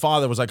 my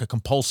father was like a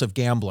compulsive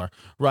gambler,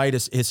 right?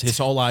 His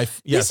whole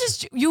life.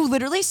 Yes. You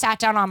literally sat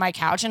down on my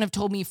couch and have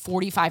told me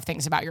 45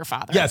 things about your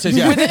father. Yes,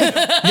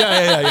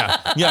 yeah.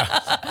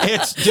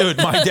 It's, dude,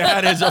 my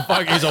dad is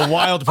he's a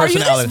wild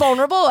personality. Are you this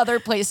vulnerable other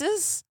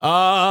places?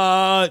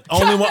 Only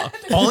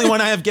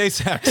when I have gay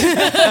sex.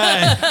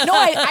 No,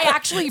 I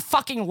actually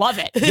fucking love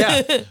it.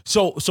 Yeah.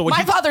 So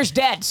my father's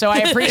dead, so I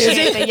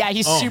appreciate that. Yeah,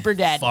 he's super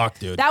dead. Fuck,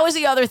 dude. That was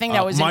the other thing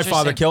that was my interesting.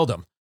 father killed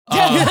him.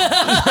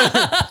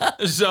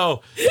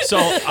 So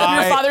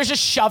your father's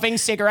just shoving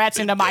cigarettes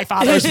into my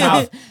father's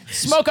mouth.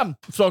 Smoke them.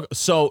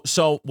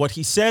 So what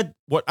he said,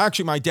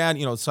 actually my dad,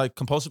 it's like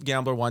compulsive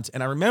gambler once.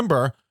 And I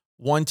remember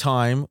one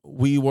time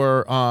we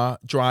were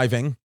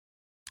driving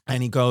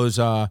and he goes,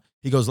 let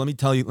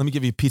me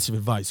give you a piece of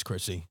advice,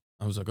 Chrissy.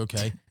 I was like,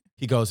 okay.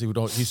 He goes,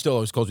 he still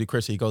always calls me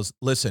Chrissy. He goes,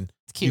 listen,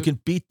 you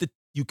can beat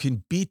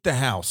the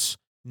house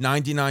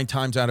 99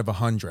 times out of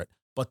 100.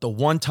 But the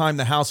one time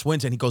the house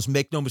wins, and he goes,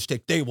 make no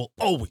mistake, they will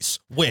always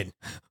win.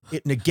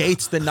 It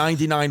negates the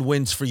 99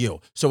 wins for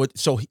you. So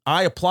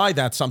I apply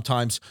that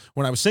sometimes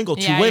when I was single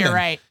to women. You're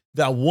right.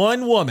 That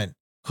one woman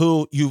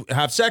who you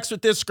have sex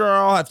with this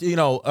girl,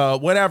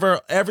 whatever,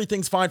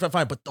 everything's fine.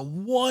 But the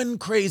one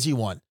crazy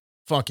one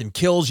fucking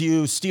kills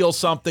you, steals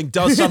something,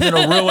 does something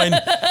to ruin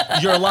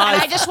your life.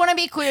 And I just want to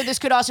be clear, this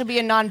could also be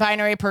a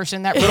non-binary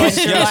person that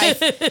ruins your life.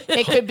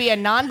 It could be a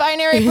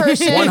non-binary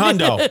person.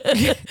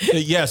 100.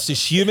 Yes,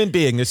 this human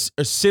being, this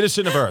a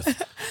citizen of Earth.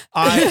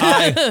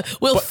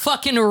 will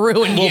fucking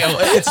ruin you.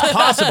 It's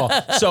possible.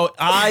 So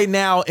I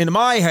now, in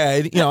my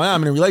head,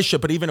 I'm in a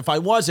relationship, but even if I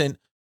wasn't,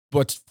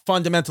 what's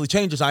fundamentally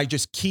changed is I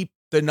just keep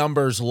the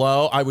numbers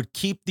low. I would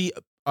keep the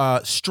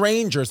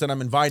strangers that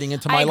I'm inviting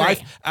into my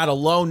life at a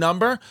low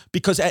number,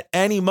 because at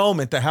any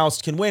moment the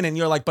house can win. And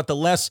you're like, but the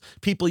less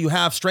people you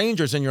have,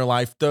 strangers in your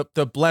life, the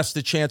less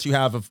the chance you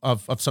have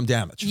of some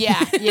damage.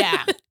 Yeah,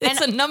 yeah.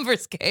 It's a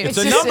numbers game. It's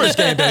a numbers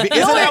game, baby.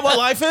 Isn't that what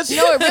life is?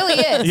 No, it really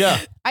is. Yeah.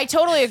 I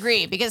totally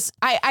agree, because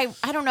I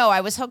don't know.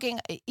 I was hooking.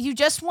 You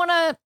just want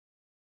to.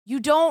 You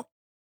don't.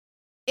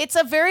 It's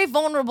a very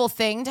vulnerable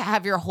thing to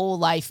have your whole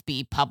life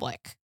be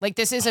public. Like,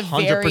 this is a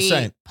 100%.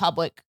 very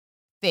public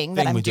thing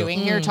that I'm doing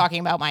here, talking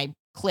about my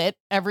clit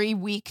every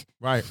week.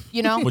 Right.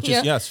 You know? Which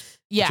is, yes.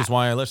 Yeah. Which is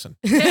why I listen.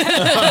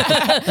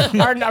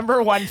 Our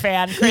number one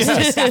fan, Chris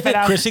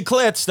Distefano. Chrissy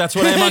Clits. That's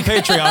what I am on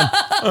Patreon.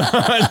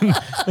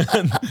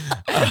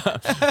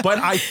 But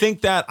I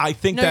think that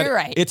you're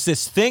right. it's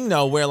this thing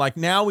though, where like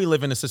now we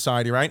live in a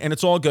society, right? And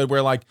it's all good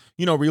where like,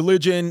 you know,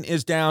 religion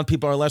is down,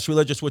 people are less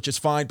religious, which is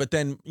fine. But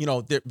then, you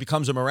know, there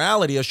becomes a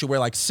morality issue where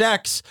like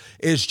sex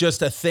is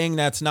just a thing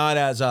that's not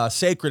as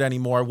sacred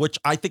anymore, which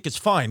I think is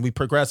fine. We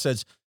progress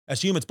as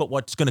humans. But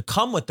what's going to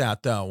come with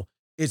that though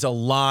is a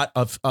lot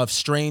of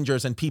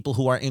strangers and people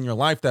who are in your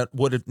life that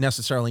would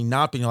necessarily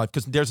not be in your life,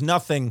 because there's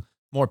nothing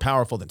more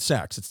powerful than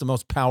sex. It's the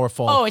most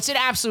powerful. Oh, it's an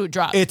absolute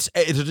drug. It's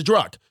a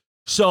drug.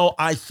 So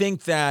I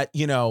think that,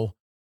 you know,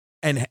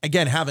 and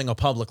again, having a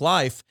public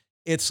life,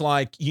 it's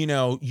like, you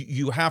know,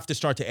 you have to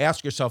start to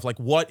ask yourself, like,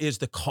 what is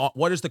the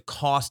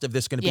cost of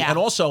this going to be? Yeah. And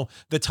also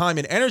the time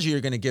and energy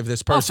you're going to give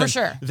this person. Oh, for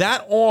sure.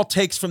 That all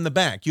takes from the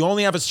bank. You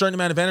only have a certain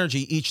amount of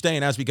energy each day.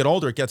 And as we get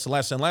older, it gets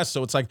less and less.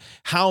 So it's like,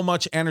 how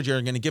much energy are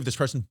you going to give this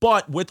person?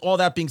 But with all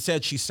that being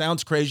said, she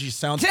sounds crazy. She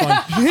sounds fun.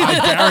 I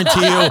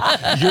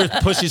guarantee you, your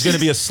pussy's going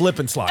to be a slip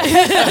and slide.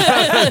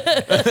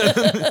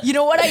 You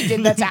know what I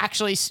did that's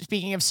actually,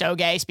 speaking of so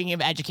gay, speaking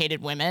of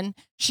educated women,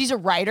 she's a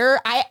writer.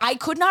 I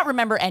could not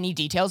remember any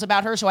details about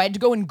her, so I had to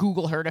go and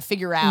Google her to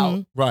figure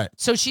out. Right.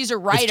 So she's a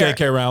writer. It's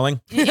J.K. Rowling.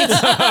 and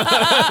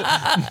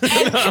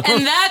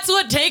that's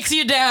what takes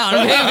you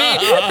down,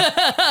 baby.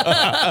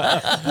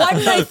 Why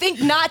did I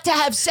think not to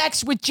have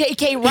sex with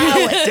J.K.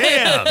 Rowling?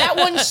 Damn. That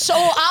one's so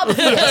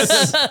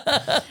obvious.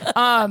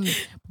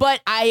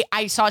 But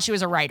I saw she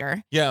was a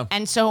writer. Yeah.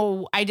 And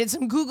so I did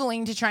some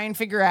Googling to try and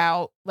figure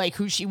out like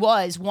who she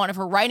was. One of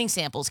her writing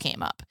samples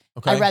came up.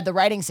 Okay. I read the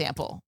writing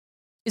sample.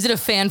 Is it a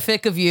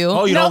fanfic of you?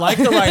 Oh, you don't like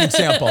the writing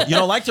sample? You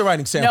don't like the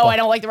writing sample? No, I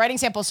don't like the writing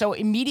sample. So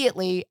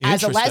immediately,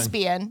 as a Interesting.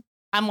 lesbian,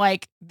 I'm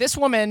like, this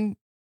woman,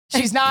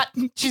 she's not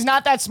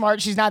that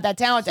smart. She's not that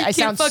talented. You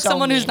can't fuck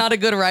someone who's not a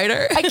good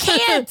writer. I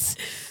can't.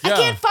 Yeah. I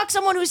can't fuck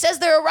someone who says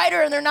they're a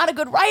writer and they're not a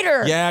good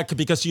writer. Yeah,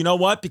 because you know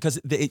what? Because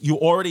you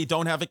already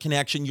don't have a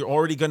connection. You're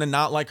already going to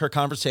not like her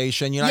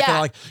conversation. You're not going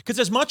to like, because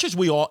as much as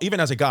we all, even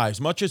as a guy,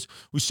 as much as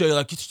we say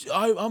like,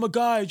 I'm a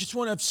guy, I just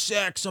want to have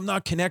sex, I'm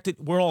not connected.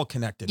 We're all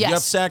connected. Yes. You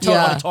have sex,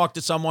 I want to talk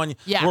to someone.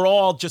 Yeah. We're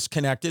all just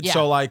connected. Yeah.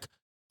 So like,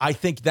 I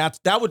think that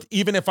would,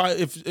 even if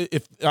I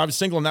was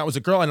single and that was a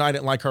girl and I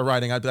didn't like her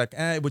writing, I'd be like,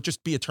 it would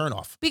just be a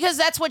turnoff. Because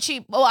that's what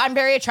I'm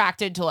very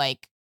attracted to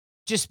like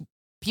just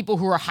people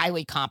who are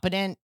highly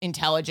competent,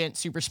 intelligent,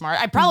 super smart.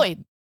 I'd probably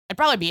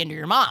be into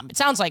your mom. It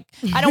sounds like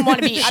I don't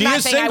want to be. I'm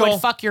not saying single. I would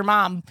fuck your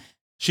mom.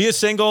 She is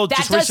single.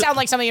 That does sound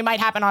like something that might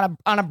happen on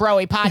a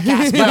broy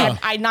podcast, but Yeah.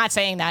 I'm not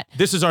saying that.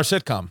 This is our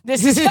sitcom.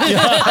 This is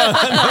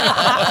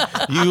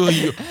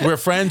We're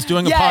friends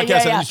doing a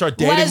podcast, and then you start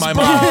dating my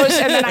mom. Bros,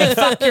 and then I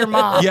fuck your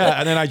mom. Yeah,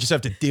 and then I just have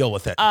to deal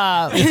with it.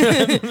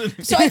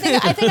 So I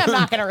think I'm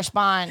not going to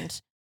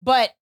respond,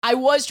 but I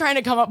was trying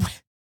to come up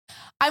with,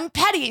 I'm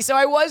petty, so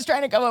I was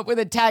trying to come up with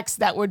a text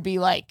that would be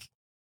like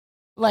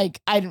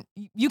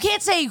you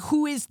can't say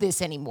who is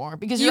this anymore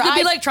because you could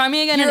be like, try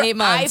me again in 8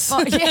 months.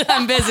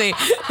 I'm busy.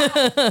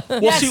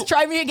 Yes,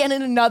 try me again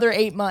in another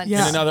 8 months.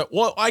 Yeah.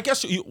 Well, I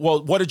guess.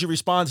 What did you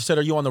respond? You said,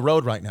 "Are you on the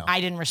road right now?"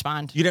 I didn't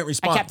respond. You didn't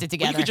respond. I kept it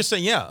together. Well, you could just say,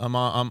 "Yeah, I'm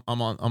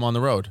on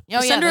the road."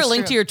 Oh, Send her a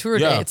link to your tour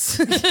Yeah. dates.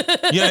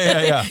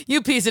 Yeah.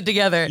 You piece it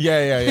together.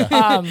 Yeah.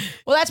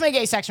 Well, that's my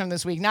gay section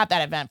this week. Not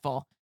that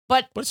eventful,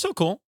 but But it's still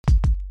cool.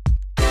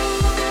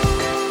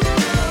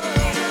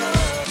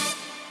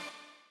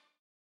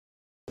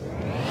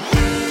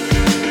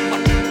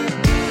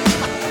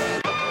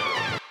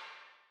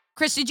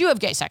 Chris, did you have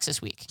gay sex this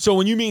week? So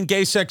when you mean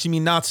gay sex, you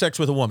mean not sex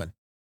with a woman?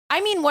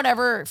 I mean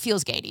whatever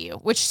feels gay to you,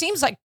 which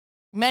seems like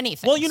many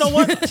things. Well, you know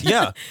what?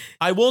 Yeah,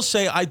 I will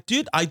say I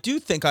do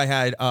think I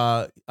had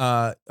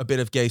a bit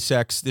of gay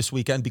sex this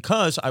weekend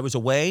because I was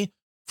away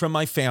from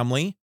my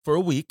family for a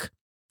week,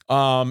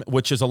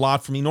 which is a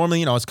lot for me.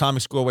 Normally, as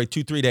comics go away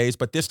 2-3 days,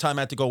 but this time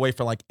I had to go away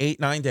for like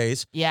 8-9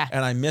 days. Yeah.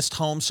 And I missed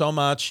home so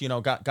much.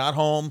 Got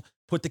home,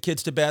 put the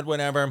kids to bed,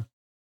 whatever.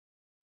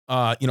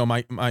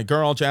 My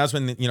girl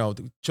Jasmine,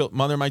 the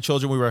mother of my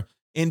children, we were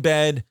in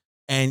bed.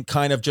 and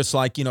kind of just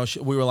like, we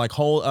were like,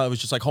 I was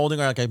just like holding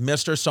her, like I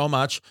missed her so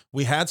much.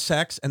 We had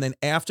sex. And then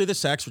after the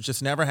sex, which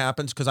just never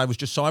happens because I was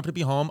just so happy to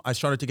be home, I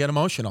started to get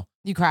emotional.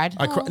 You cried?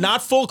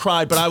 Not full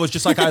cried, but I was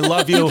just like, I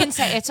love you. You can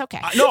say it's okay.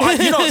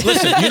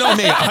 Listen, you know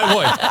me. I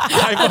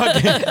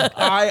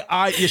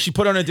would. She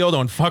put on a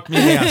dildo and fucked me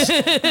in the ass.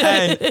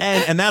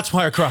 And that's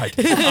why I cried.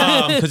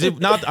 Because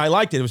I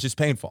liked it. It was just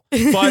painful. So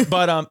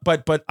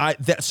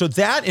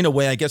that in a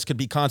way, I guess, could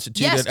be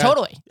constituted. Yes,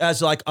 totally.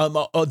 As like,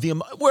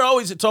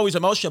 it's always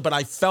emotional, but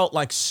I felt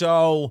like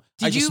I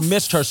just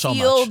missed her so much.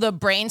 Did you feel the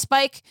brain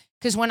spike?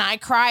 Because when I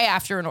cry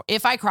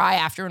if I cry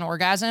after an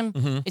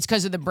orgasm, it's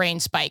because of the brain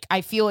spike. I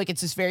feel like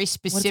it's this very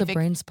specific. What's a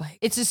brain spike?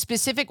 It's a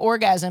specific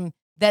orgasm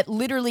that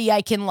literally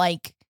I can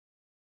like,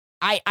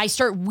 I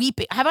start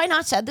weeping. Have I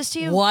not said this to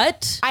you?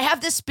 What? I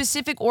have this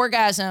specific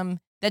orgasm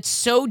that's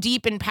so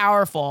deep and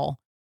powerful.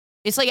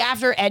 It's like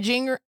after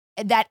edging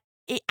that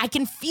I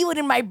can feel it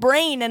in my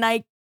brain and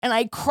I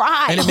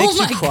cry. And it makes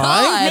you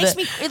cry? God.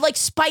 It like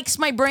spikes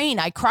my brain.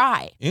 I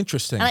cry.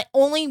 Interesting. And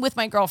only with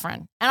my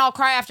girlfriend. And I'll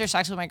cry after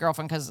sex with my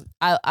girlfriend because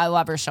I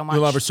love her so much.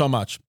 You love her so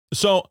much.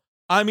 So,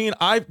 I mean,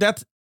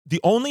 that's the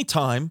only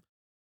time,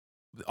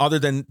 other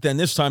than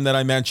this time that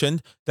I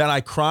mentioned, that I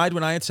cried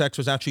when I had sex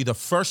was actually the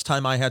first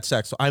time I had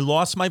sex. So I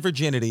lost my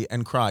virginity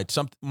and cried.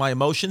 My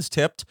emotions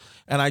tipped,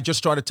 and I just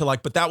started to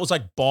but that was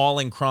like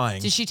bawling,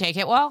 crying. Did she take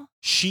it well?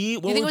 We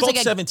were both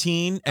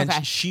 17,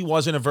 and she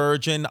wasn't a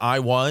virgin. I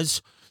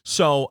was.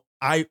 So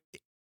I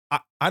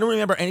don't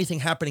remember anything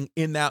happening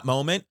in that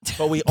moment,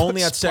 but we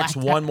only had sex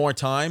one more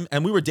time,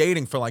 and we were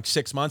dating for like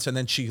 6 months, and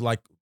then she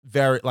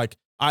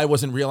I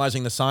wasn't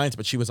realizing the signs,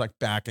 but she was like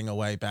backing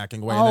away.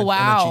 Oh,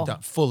 wow. And then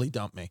she fully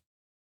dumped me.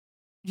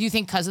 Do you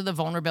think because of the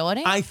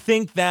vulnerability? I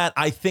think that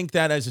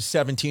as a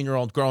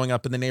 17-year-old growing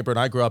up in the neighborhood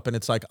I grew up in,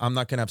 it's like, I'm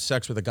not going to have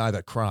sex with a guy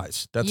that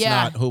cries. That's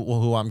not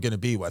who I'm going to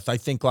be with. I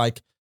think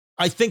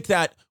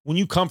that when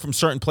you come from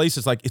certain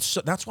places,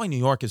 that's why New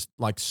York is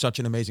like such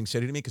an amazing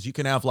city to me, because you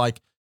can have like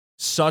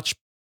such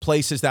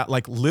places that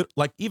like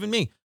even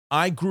me,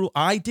 I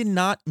did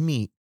not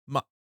meet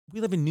we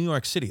live in New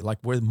York City, like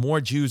where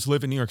more Jews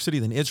live in New York City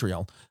than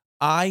Israel.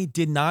 I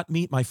did not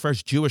meet my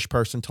first Jewish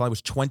person until I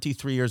was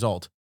 23 years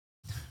old.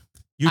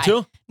 You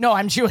too? No,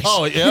 I'm Jewish.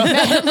 Oh, yeah?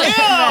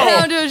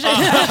 I'm Jewish.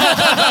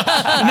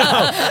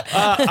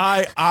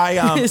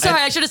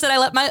 Sorry, I should have said I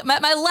let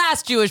my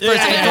last Jewish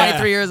person at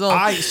 23 years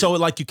old. So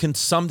like you can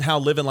somehow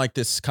live in like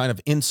this kind of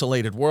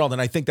insulated world,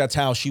 and I think that's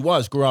how she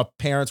was. Grew up,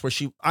 parents where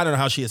I don't know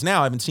how she is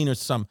now. I haven't seen her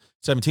since I'm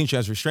 17. She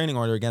has a restraining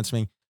order against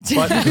me,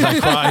 but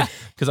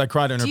because I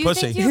cried in her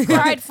pussy. Do you think you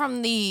cried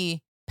from the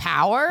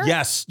power?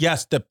 Yes,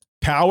 the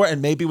power,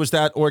 and maybe it was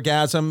that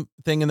orgasm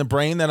thing in the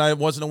brain that I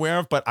wasn't aware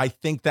of, but I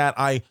think that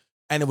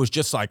and it was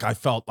just like, I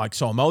felt like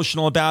so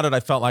emotional about it. I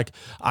felt like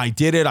I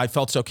did it. I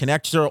felt so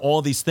connected to her,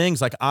 all these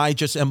things. Like I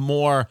just am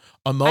more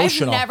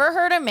emotional. I've never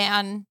heard a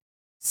man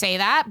say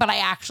that, but I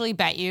actually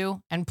bet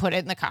you, and put it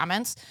in the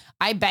comments,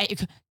 I bet you,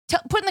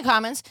 put in the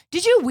comments,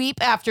 did you weep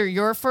after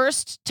your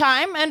first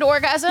time and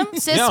orgasm?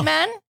 Cis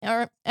men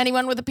or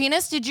anyone with a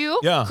penis, did you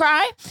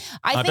cry?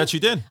 I bet you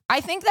did.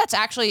 I think that's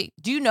actually,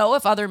 do you know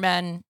if other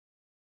men...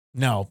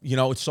 No,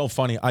 it's so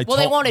funny.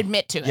 They won't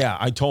admit to it. Yeah,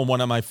 I told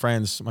one of my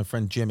friends, my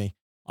friend Jimmy,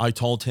 I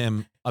told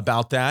him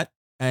about that,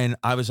 and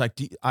I was like,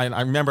 I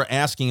remember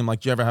asking him,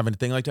 like, do you ever have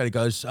anything like that? He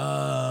goes,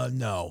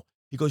 no.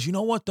 He goes, you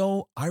know what,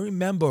 though? I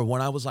remember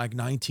when I was like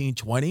 19,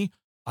 20,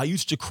 I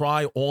used to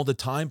cry all the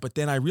time, but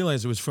then I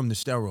realized it was from the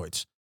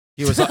steroids.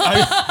 He was like,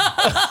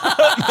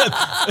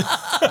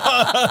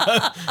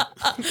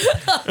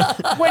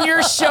 when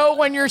you're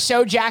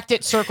so jacked,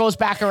 it circles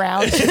back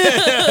around.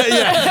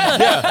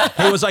 yeah.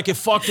 He was like, it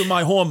fucked with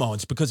my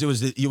hormones because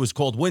it was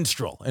called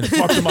Winstrol, and it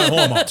fucked with my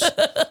hormones.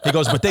 He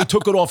goes, but they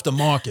took it off the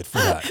market for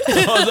that.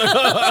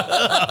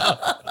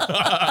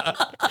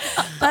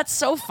 That's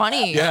so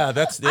funny. Yeah,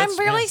 that's I'm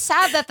really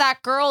sad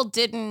that girl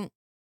didn't.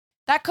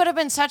 That could have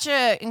been such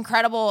a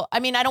incredible. I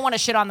mean, I don't want to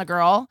shit on the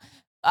girl.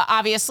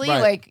 Obviously,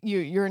 right. Like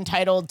you're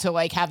entitled to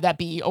like have that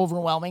be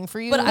overwhelming for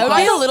you. But I would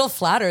be a little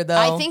flattered though.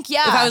 I think,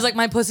 yeah. If I was like,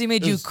 my pussy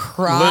made you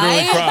cry.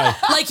 Literally cry.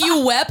 Like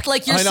you wept,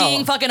 like you're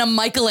seeing fucking a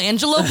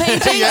Michelangelo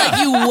painting.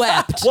 Like you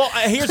wept. Well,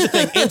 here's the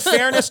thing. In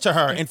fairness to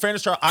her,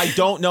 I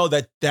don't know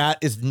that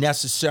is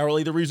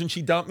necessarily the reason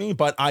she dumped me,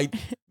 but I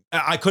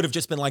could have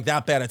just been like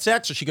that bad at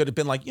sex, or she could have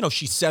been like,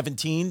 she's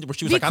 17, where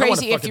she was like, I don't want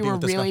to fucking be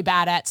with this guy. It'd be crazy if you were really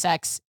bad at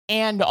sex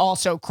and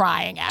also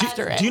crying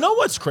after it. Do you know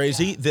what's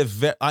crazy? The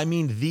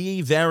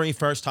very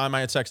first time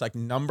I had sex, like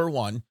number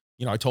one,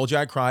 I told you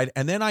I cried,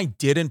 and then I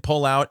didn't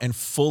pull out and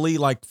fully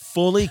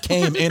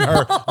came in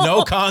her,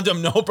 no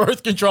condom, no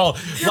birth control,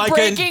 like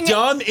a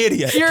dumb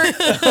idiot.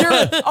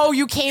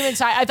 You came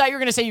inside. I thought you were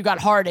gonna say you got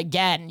hard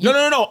again.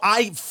 No.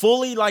 I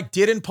fully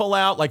didn't pull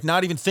out,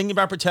 not even thinking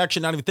about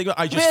protection, not even thinking.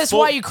 That's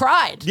why you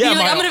cried. Yeah, you're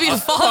like, I'm gonna be the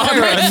father.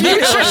 My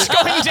future's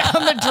going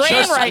down the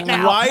drain right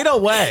now. Right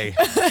away.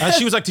 And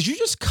she was like, "Did you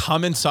just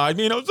come inside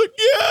me?" And I was like,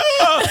 "Yeah."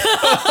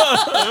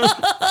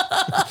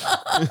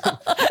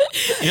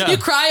 Yeah. You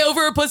cry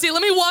over a pussy.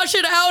 Let me wash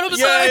it out. I'm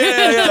sorry.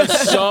 Yeah.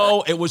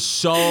 So it was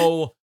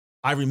so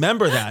I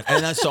remember that.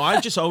 And so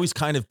I've just always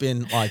kind of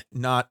been like,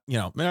 not,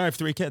 I have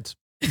 3 kids.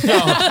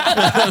 Yeah.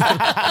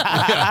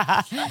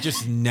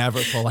 Just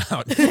never pull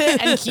out.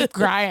 And keep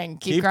crying.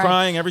 Keep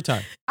crying every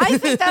time. I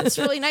think that's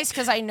really nice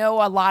because I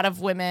know a lot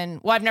of women.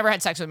 Well, I've never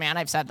had sex with a man.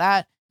 I've said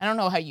that. I don't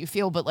know how you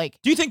feel, but like.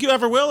 Do you think you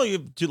ever will? Or you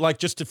do like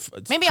just to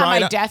maybe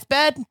on my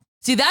deathbed?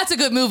 See, that's a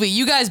good movie.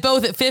 You guys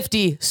both at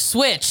 50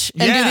 switch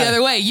and do the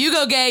other way. You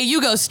go gay, you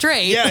go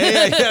straight. Yeah.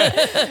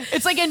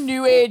 It's like a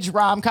new age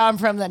rom-com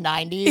from the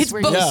 90s. It's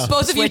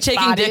both of you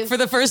taking dick for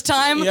the first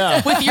time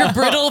with your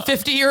brittle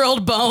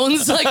 50-year-old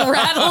bones like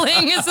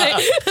rattling. It's like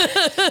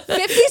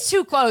 50's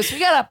too close. We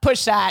got to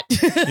push that.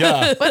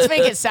 Yeah. Let's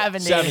make it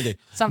 70. 70.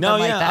 Something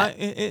like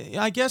that.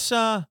 I guess,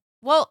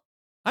 well,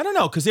 I don't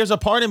know, because there's a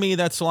part of me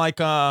that's like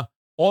all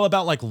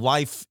about like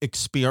life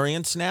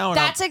experience now. And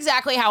that's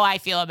exactly how I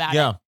feel about it.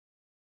 Yeah.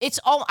 It's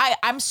all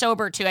I'm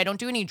sober too. I don't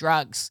do any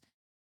drugs.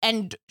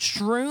 And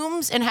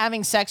shrooms and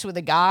having sex with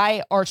a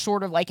guy are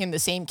sort of like in the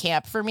same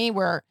camp for me,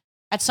 where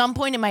at some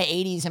point in my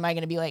 80s, am I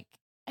going to be like,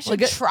 I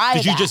should try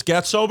Did you just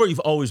get sober? You've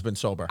always been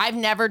sober. I've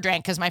never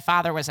drank because my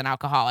father was an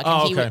alcoholic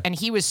and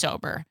he was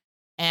sober.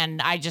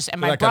 And I just,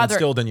 and so my brother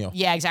instilled in you.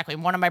 Yeah, exactly.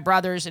 One of my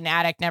brothers, an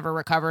addict, never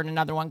recovered.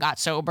 Another one got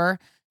sober.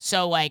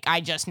 So like,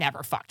 I just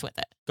never fucked with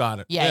it. Got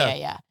it.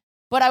 Yeah.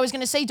 But I was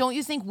going to say, don't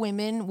you think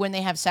women, when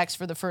they have sex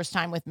for the first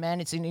time with men,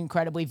 it's an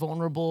incredibly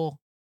vulnerable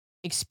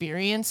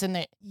experience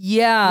and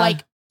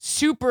like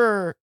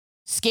super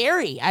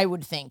scary, I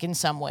would think, in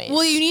some ways.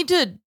 Well, you need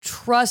to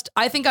trust.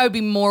 I think I would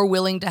be more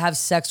willing to have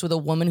sex with a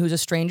woman who's a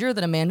stranger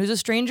than a man who's a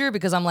stranger,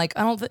 because I'm like,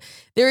 I don't think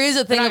there is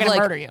a thing They're not of gonna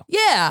like, murder you.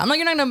 Yeah, I'm like,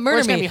 you're not going to murder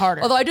It's me. gonna be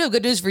harder. Although I do have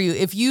good news for you.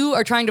 If you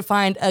are trying to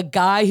find a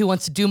guy who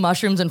wants to do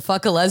mushrooms and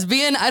fuck a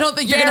lesbian, I don't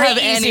think you're going to have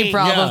Very any easy.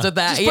 problems with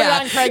that. Just put it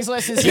on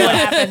Craigslist and see what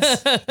happens.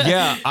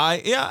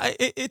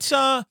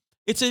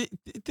 It's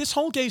this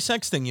whole gay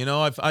sex thing.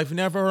 I've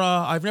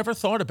never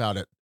thought about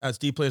it as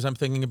deeply as I'm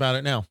thinking about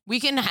it now. We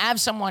can have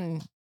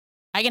someone.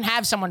 I can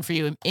have someone for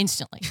you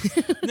instantly.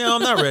 No,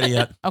 I'm not ready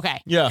yet. Okay.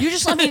 Yeah. You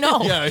just let me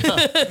know. Yeah.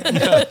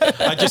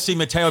 I just see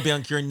Mateo being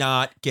like, "You're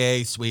not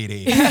gay,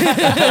 sweetie."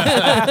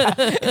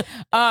 That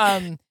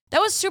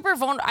was super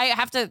vulnerable. I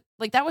have to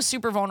that was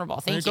super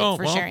vulnerable. Thank you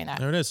for sharing that.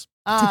 There it is.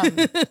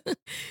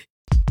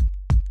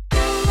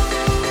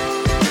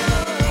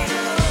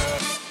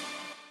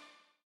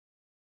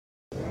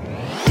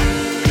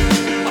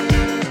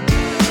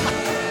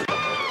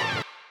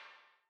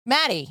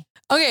 Maddie.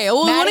 Okay,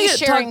 well, we want to Maddie's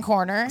get sharing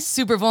corner.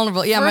 super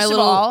vulnerable. Yeah, First my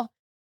little of all,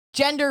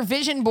 gender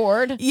vision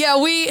board. Yeah,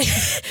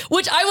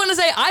 which I want to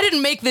say, I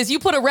didn't make this. You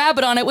put a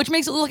rabbit on it, which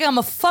makes it look like I'm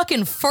a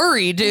fucking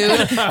furry, dude.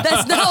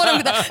 That's not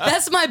what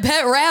that's my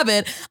pet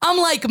rabbit. I'm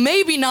like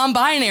maybe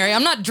non-binary.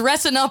 I'm not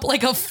dressing up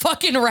like a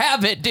fucking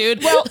rabbit,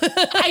 dude. Well,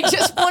 I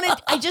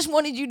just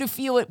wanted you to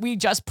feel it. We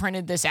just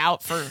printed this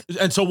out for.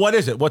 And so what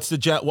is it? What's the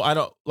well, I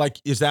don't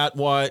like, is that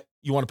what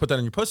you want to put that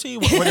in your pussy?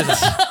 What is it?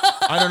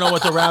 I don't know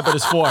what the rabbit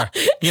is for.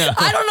 Yeah.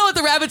 I don't know what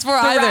the rabbit's for The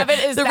either. rabbit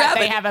is the that rabbit.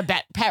 they have a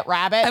pet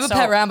rabbit. I have a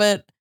pet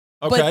rabbit.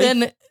 Okay. But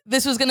then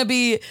this was gonna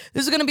be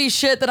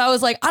shit that I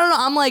was like, I don't know.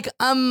 I'm like,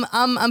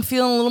 I'm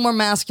feeling a little more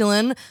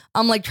masculine.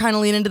 I'm like trying to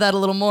lean into that a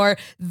little more.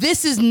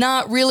 This is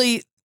not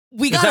really.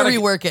 We gotta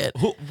rework it.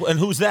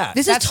 Who's that?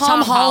 That's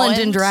Tom Holland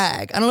in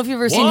drag. I don't know if you've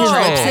ever seen his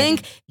lip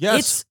sync.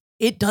 Yes.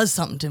 It does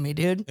something to me,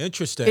 dude.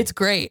 Interesting. It's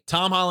great.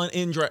 Tom Holland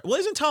in drag. Well,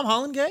 isn't Tom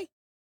Holland gay?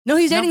 No,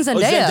 he's dating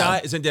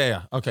Zendaya. Oh,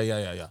 Zendaya. Okay,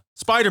 yeah.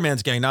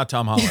 Spider-Man's gay, not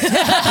Tom Holland.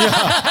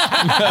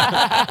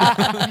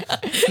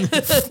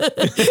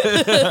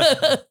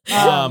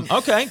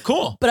 Okay,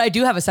 cool. But I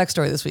do have a sex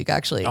story this week,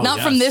 actually. Not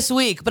from this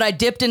week, but I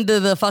dipped into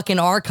the fucking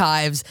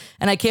archives,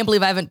 and I can't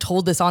believe I haven't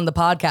told this on the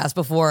podcast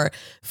before.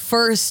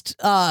 First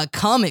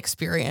cum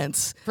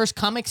experience. First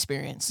cum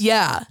experience.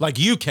 Yeah. Like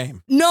you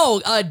came.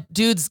 No,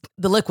 dudes,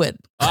 the liquid.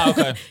 Oh,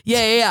 okay.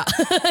 Yeah.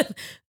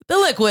 The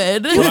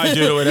liquid. What I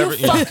do to whatever.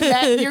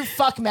 You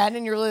fuck men,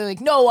 and you're really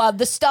like, no,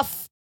 the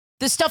stuff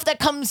that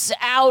comes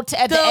out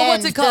at the end.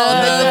 What's it called?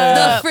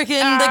 The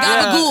freaking the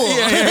gabagool.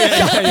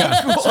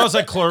 Yeah. Smells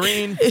like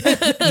chlorine.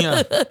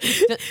 Yeah.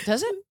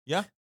 Does it?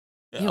 Yeah.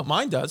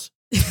 Mine does.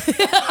 Do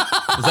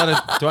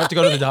I have to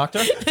go to the doctor?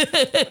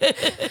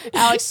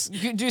 Alex,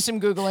 do some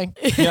Googling.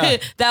 Yeah.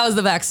 That was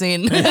the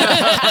vaccine.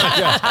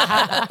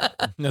 Yeah.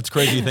 That's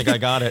crazy. You think I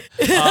got it.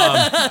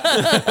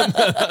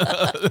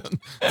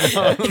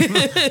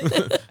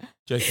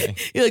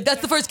 JK. You're like,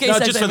 that's the first case. No,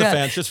 just for the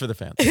fans. Just for the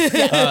fans.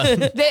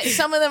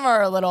 Some of them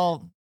are a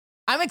little.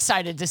 I'm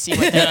excited to see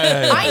what.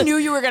 I knew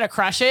you were gonna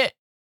crush it,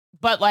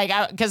 but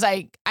because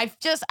I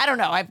don't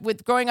know.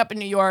 With growing up in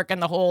New York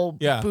and the whole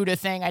Buddha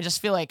thing, I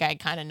just feel like I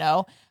kind of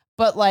know.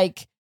 But I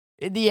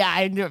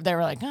knew they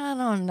were like, I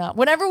don't know.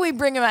 Whenever we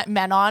bring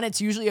men on,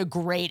 it's usually a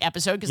great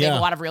episode because they have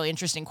a lot of really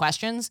interesting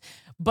questions.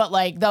 But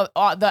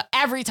the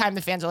every time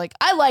the fans are like,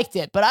 I liked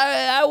it, but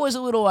I was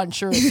a little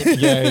unsure.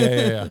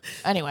 Yeah.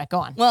 Anyway, go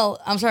on.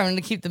 Well, I'm sorry. I'm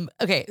going to keep them.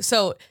 Okay,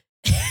 so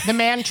The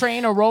man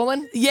train a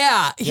rolling?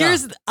 Yeah,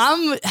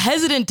 I'm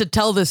hesitant to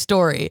tell this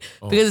story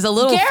because it's a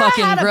little Gara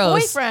fucking had gross. a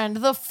boyfriend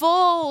the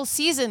full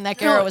season that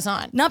Gara was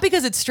on. Not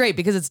because it's straight,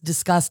 because it's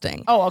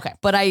disgusting. Oh, okay.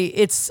 But I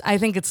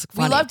think it's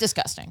funny. We love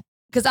disgusting.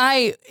 Because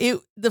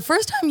the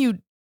first time you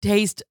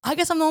taste, I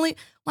guess I'm the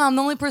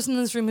only person in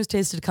this room who's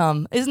tasted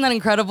cum. Isn't that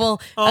incredible?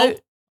 Oh.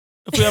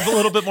 If we have a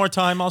little bit more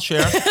time, I'll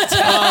share.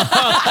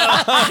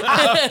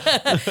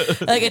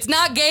 Like, it's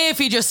not gay if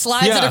he just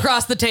slides it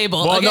across the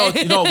table. Well,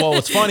 okay? no. Well,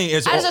 what's funny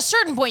is At a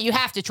certain point, you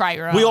have to try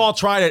your own. we all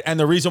tried it, and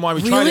the reason why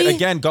we tried Really? it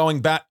again, going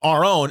back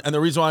our own, and the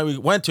reason why we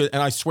went to it,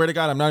 and I swear to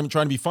God, I'm not even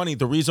trying to be funny.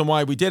 The reason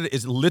why we did it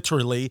is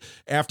literally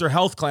after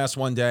health class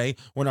one day,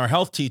 when our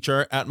health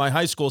teacher at my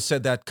high school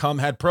said that cum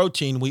had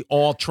protein, we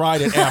all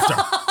tried it after.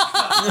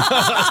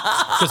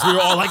 Because we were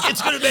all like, it's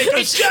going to make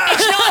us gay.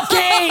 It's not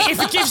gay if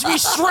it gives me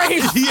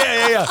strength.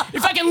 Yeah.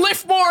 If I can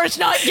lift more, it's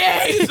not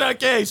gay. It's not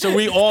gay. So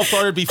we all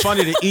thought it'd be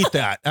funny to eat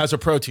that as a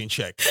protein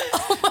shake.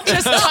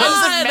 Just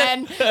tons of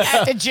men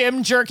at the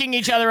gym jerking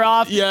each other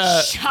off.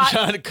 Yeah. Shot.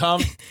 Trying to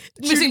come.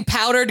 Mixing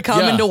powdered cum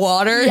Yeah. into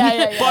water.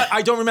 Yeah. But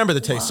I don't remember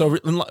the taste. So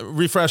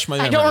refresh my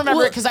memory. I don't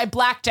remember it because I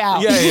blacked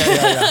out. Yeah.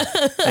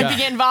 I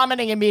began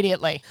vomiting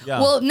immediately. Yeah.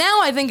 Well, now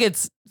I think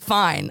it's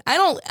fine. I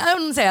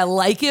don't say I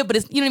like it, but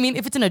it's, you know what I mean?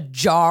 If it's in a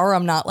jar,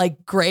 I'm not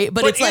like great,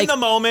 but it's in like the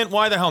moment,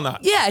 why the hell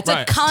not? yeah, it's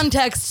Right. a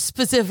context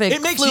specific It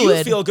makes fluid.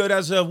 you feel good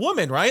as a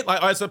woman, right?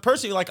 Like as a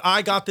person, you're like,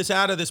 I got this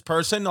out of this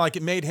person. Like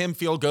it made him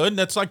feel good. And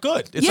that's like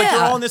good. It's like Yeah.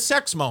 you're all in this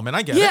sex moment.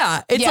 I get it.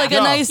 Yeah, it's Yeah. like Yeah.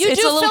 a nice, You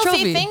it's do a little filthy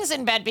trophy. things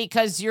in bed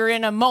because you're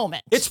in a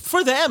moment. It's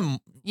for them.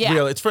 Yeah.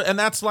 Really. It's for, and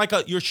that's like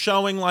you're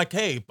showing like,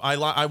 hey, I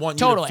want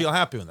you Totally. to feel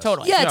happy with this.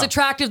 Totally. Yeah, it's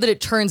attractive that it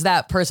turns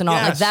that person on.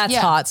 Like Yes. that's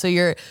Yeah. hot. So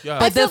you're, Yeah.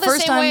 but I feel the the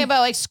first same time, way about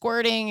like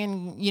squirting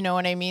and you know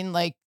what I mean?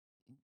 Like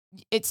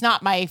it's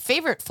not my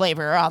favorite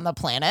flavor on the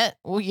planet,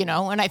 well, you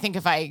know, and I think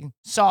if I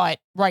saw it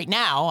right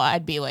now,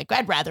 I'd be like,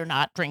 I'd rather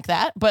not drink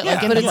that. But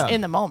like Yeah.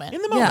 in the moment.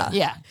 In the moment.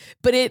 Yeah.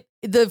 but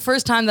the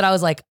first time that I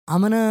was like,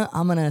 I'm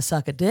gonna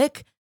suck a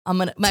dick.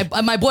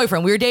 My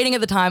boyfriend, we were dating at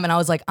the time, and I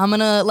was like, I'm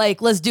gonna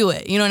like, let's do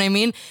it. You know what I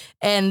mean?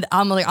 And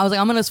I was like,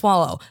 I'm gonna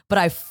swallow, but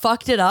I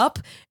fucked it up,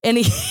 and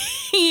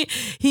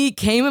he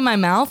came in my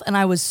mouth, and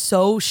I was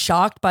so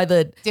shocked by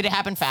the Did it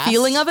happen fast?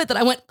 feeling of it that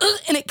I went, ugh,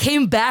 and it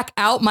came back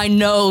out my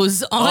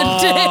nose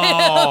onto him.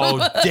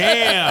 Oh,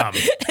 damn.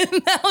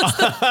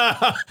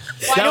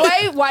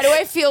 Why do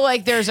I feel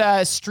like there's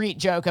a street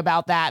joke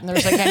about that and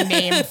there's like a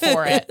name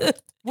for it?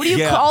 What do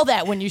you call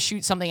that when you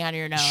shoot something out of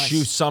your nose?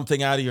 Shoot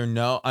something out of your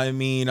nose. I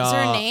mean, Is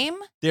there a name?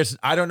 There's,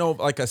 I don't know,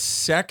 like a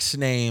sex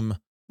name.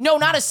 No,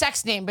 not a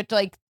sex name, but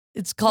like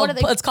It's called What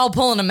are they- it's called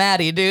pulling a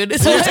Maddie, dude.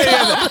 It's what it's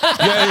called.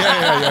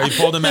 Yeah. You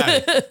pulled him at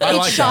it. I it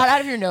like shot that.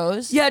 out of your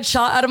nose. Yeah, it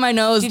shot out of my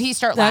nose. Did he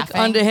start back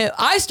laughing? Onto him.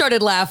 I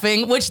started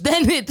laughing, which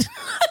then it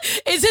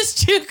is this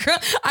too.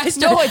 I it's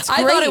I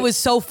thought great. it was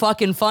so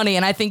fucking funny,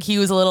 and I think he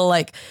was a little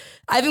like.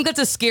 I think that's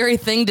a scary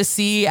thing to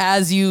see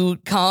as you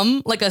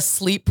come, like a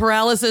sleep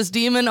paralysis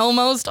demon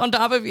almost on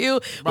top of you.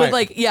 With Right.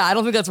 like, yeah, I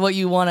don't think that's what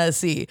you want to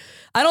see.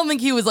 I don't think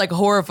he was like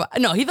horrified.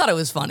 No, he thought it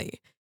was funny.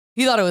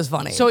 He thought it was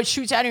funny. So it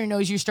shoots out of your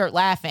nose, you start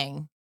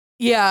laughing.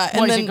 yeah, and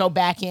What does then it go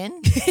back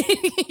in?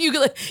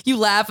 you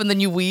laugh and then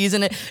you wheeze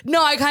and it.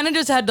 No, I kind of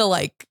just had to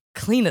like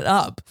clean it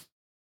up.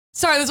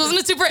 Sorry, this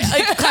wasn't a super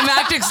like,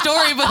 climactic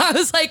story, but I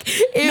was like,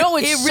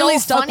 it really so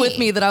stuck with funny.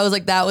 me that I was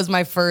like, that was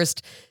my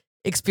first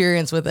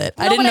experience with it.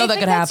 I didn't but know that think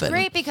could that's happen.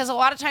 Great because a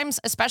lot of times,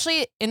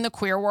 especially in the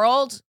queer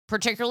world,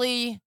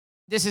 particularly,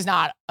 this is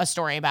not a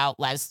story about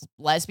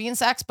lesbian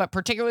sex, but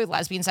particularly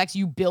lesbian sex,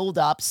 you build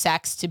up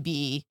sex to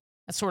be.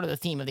 That's sort of the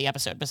theme of the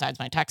episode. Besides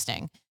my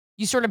texting,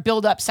 you sort of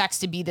build up sex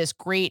to be this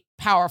great,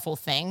 powerful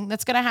thing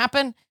that's going to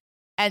happen,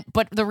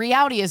 but the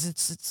reality is,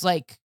 it's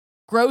like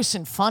gross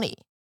and funny.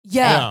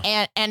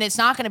 Yeah. And it's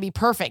not going to be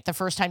perfect the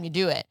first time you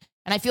do it.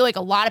 And I feel like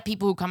a lot of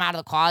people who come out of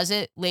the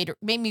closet later,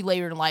 maybe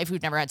later in life,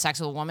 who've never had sex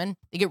with a woman,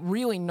 they get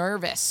really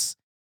nervous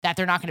that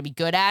they're not going to be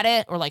good at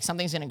it or like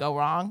something's going to go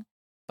wrong.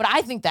 But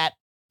I think that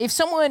if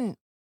someone,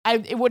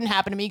 it wouldn't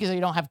happen to me because I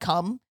don't have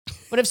cum,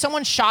 but if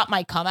someone shot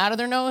my cum out of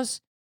their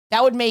nose,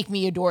 that would make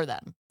me adore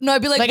them. No,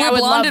 I'd be like, Like, I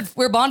would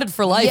we're bonded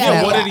for life.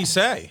 Yeah, now. What yeah. did he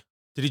say?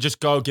 Did he just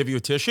go give you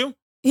a tissue?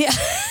 Yeah.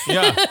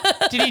 Yeah.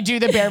 Did he do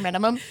the bare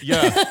minimum?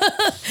 Yeah.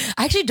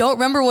 I actually don't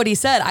remember what he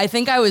said. I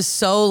think I was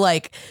so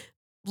like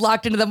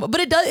locked into them, but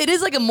it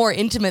is like a more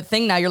intimate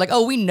thing now. You're like,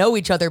 oh, we know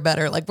each other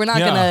better. Like we're not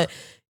gonna,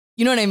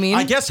 you know what I mean?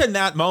 I guess in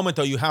that moment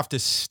though, you have to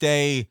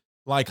stay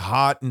like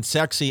hot and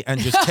sexy and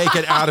just take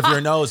it out of your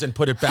nose and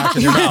put it back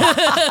in your mouth.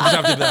 You just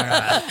have to be like,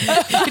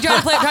 ah. You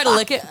try to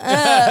lick it. Ooh,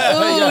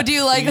 Yeah. do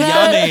you like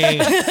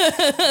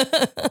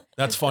that? Yummy.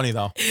 That's funny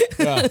though.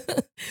 Yeah.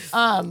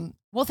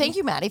 Well, thank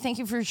you, Maddie. Thank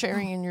you for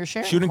sharing in your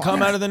sharing. Shooting cum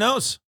corner. out of the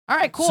nose. All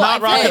right, cool. It's not I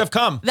feel rocket like- of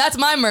cum. That's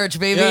my merch,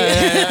 baby.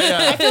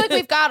 Yeah. I feel like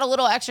we've got a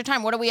little extra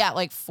time. What are we at?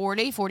 Like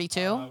 40,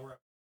 42?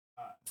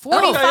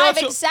 45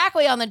 Okay,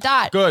 exactly on the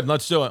dot. Good.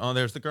 Let's do it. Oh,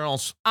 there's the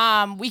girls.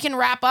 We can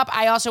wrap up.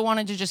 I also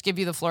wanted to just give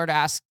you the floor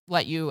to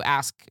let you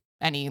ask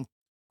any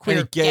queer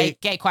Any gay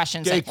gay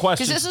questions. questions.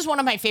 Because this is one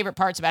of my favorite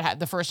parts about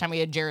the first time we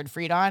had Jared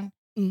Fried on.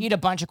 He had a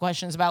bunch of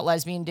questions about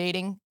lesbian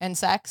dating and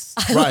sex.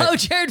 I love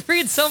Jared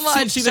Freed so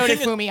much. So did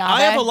Fumi Abe.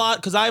 I have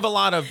a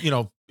lot of,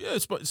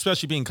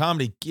 especially being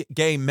comedy,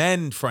 gay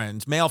men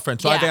friends, male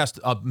friends. So I've asked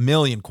a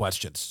million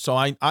questions. So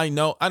I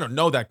don't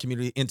know that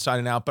community inside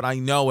and out, but I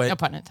know it. No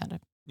pun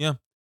intended. Yeah.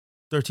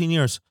 13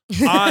 years.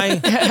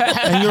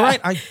 And you're right.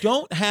 I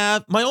don't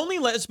have, my only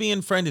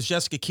lesbian friend is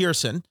Jessica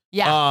Kierson.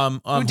 Yeah.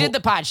 Who did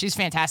the pod. She's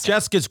fantastic.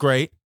 Jessica's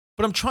great.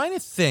 But I'm trying to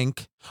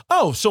think.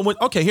 Oh,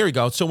 here we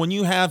go. So when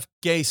you have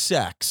gay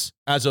sex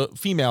as a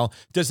female,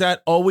 does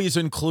that always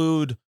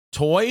include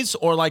toys,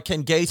 or like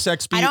can gay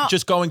sex be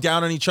just going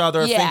down on each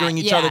other, fingering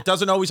each other? It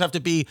doesn't always have to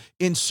be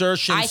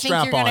insertion, I think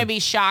you're going to be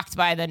shocked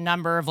by the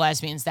number of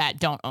lesbians that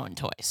don't own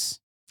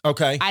toys.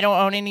 Okay. I don't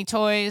own any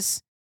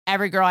toys.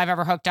 Every girl I've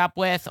ever hooked up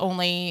with,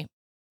 only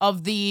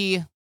of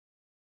the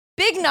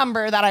big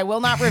number that I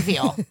will not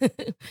reveal,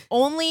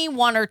 only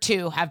 1 or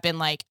 2 have been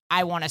like,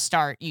 I want to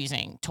start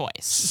using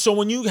toys. So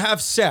when you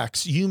have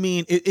sex, you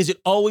mean,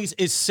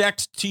 is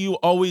sex to you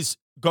always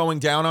going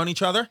down on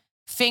each other?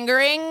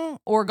 Fingering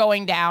or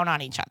going down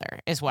on each other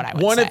is what I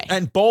would say.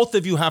 And both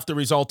of you have to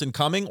result in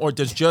coming, or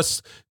does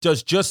just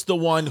the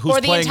one who's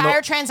or the playing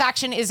entire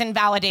transaction is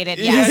invalidated?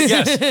 Yes.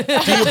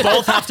 Yes. Do you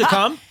both have to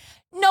come?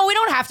 No, we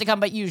don't have to come,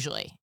 but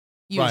usually.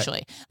 Right.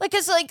 Like,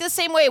 cause like the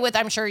same way with,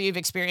 I'm sure you've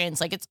experienced,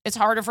 like it's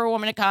harder for a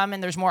woman to come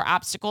and there's more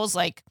obstacles,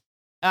 like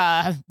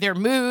their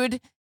mood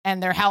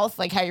and their health,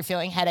 like how you're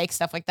feeling, headaches,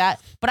 stuff like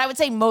that. But I would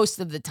say most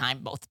of the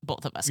time,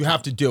 both of us You come.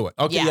 have to do it.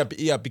 Okay.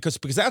 Yeah. Because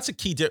that's a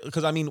key,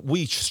 because I mean,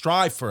 we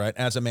strive for it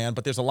as a man,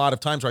 but there's a lot of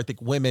times where I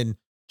think women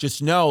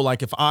just know,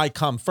 like, if I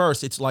come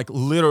first, it's like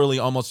literally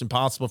almost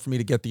impossible for me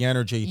to get the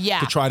energy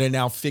to try to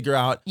now figure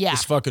out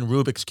this fucking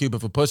Rubik's Cube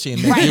of a pussy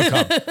and make you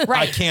come.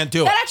 I can't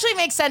do it. That actually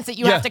makes sense that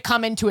you have to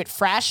come into it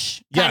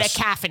fresh, kind of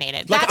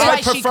caffeinated. Like, that's why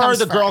I prefer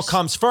the girl first.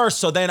 comes first,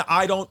 so then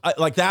I don't,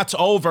 like, that's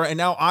over, and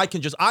now I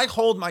can I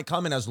hold my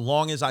coming as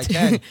long as I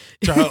can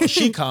till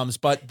she comes,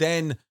 but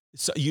then,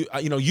 so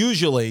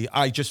usually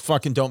I just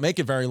fucking don't make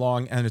it very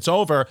long, and it's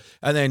over,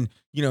 and then,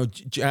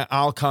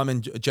 I'll come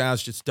and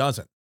Jazz just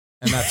doesn't.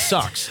 And that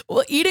sucks.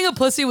 Well, eating a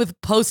pussy with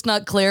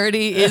post-nut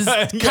clarity is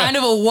kind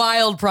of a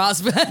wild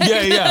prospect.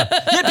 Yeah,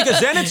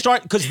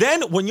 because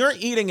then when you're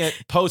eating it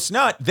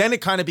post-nut, then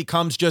it kind of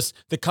becomes just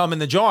the cum in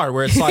the jar,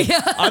 where it's like,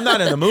 I'm not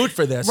in the mood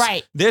for this.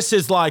 Right. This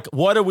is like,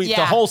 what are we,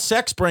 the whole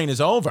sex brain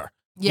is over,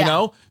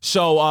 So.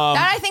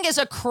 That I think is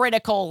a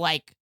critical,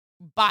 like,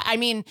 I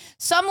mean,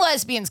 some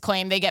lesbians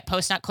claim they get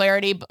post-nut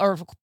clarity or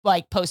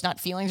like post-nut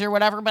feelings or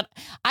whatever, but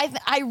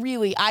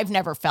I've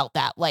never felt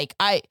that. Like,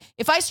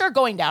 if I start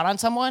going down on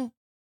someone,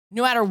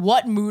 no matter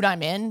what mood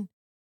I'm in,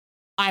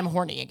 I'm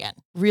horny again.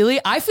 Really?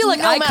 I feel like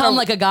I come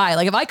like a guy.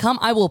 Like, if I come,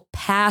 I will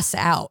pass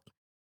out.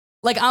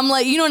 Like, I'm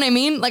like, you know what I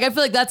mean? Like, I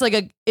feel like that's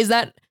like is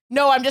that?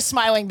 No, I'm just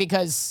smiling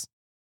because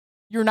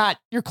you're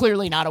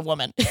clearly not a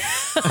woman.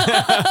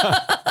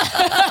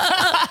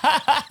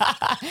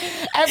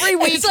 Every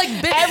week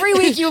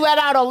you let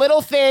out a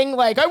little thing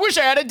like, I wish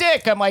I had a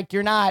dick. I'm like,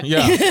 you're not.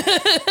 Yeah.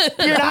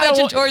 You're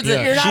not towards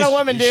it. You're not a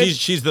woman, dude.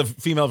 She's the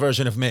female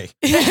version of me.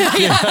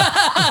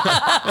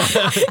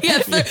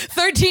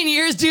 13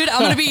 years, dude.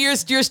 I'm gonna be your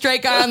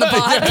straight guy on the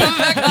pod.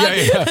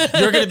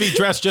 You're gonna be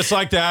dressed just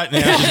like that.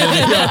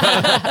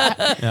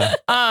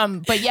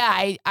 But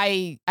yeah,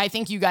 I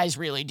think you guys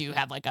really do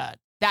have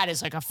that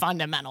is like a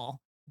fundamental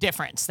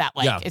difference, that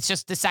it's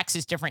just the sex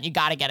is different. You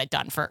got to get it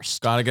done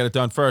first.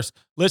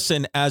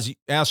 Listen, as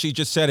she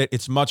just said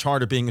it's much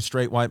harder being a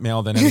straight white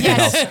male than anything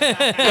else.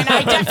 And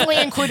I definitely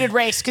included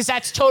race because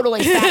that's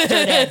totally factored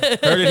in.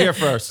 Heard it here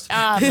first.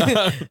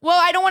 Well,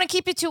 I don't want to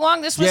keep you too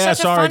long. This was such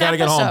a fun gotta episode.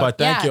 Get home, but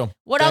thank you.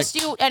 What else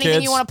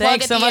anything you want to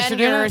plug Thanks at so the much end? for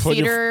doing Your it.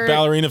 theater,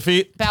 ballerina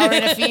feet.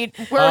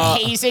 We're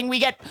hazing. We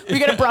get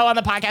a bro on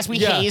the podcast. We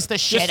haze the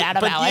shit out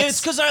of Alex. It's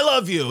because I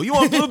love you. You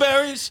want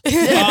blueberries?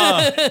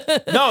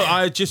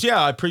 I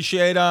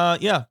appreciate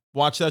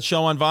watch that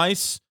show on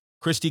Vice,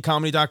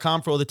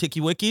 ChristyComedy.com for all the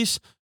tiki wikis.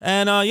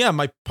 And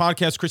my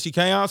podcast, Christy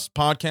Chaos,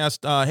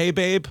 podcast, Hey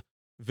Babe,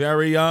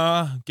 very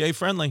gay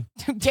friendly.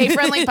 Gay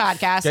friendly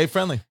podcast. Gay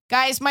friendly.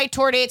 Guys, my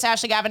tour dates,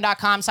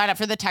 AshleyGavin.com. Sign up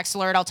for the text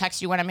alert. I'll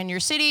text you when I'm in your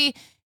city.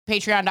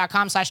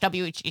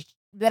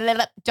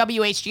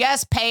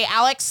 Patreon.com/WHGS. Pay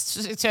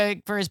Alex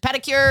for his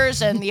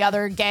pedicures and the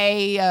other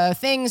gay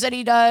things that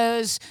he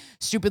does.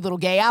 Stupid little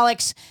gay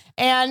Alex.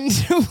 And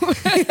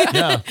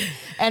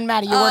and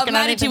Maddie, you're working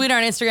on Maddie T. Weeder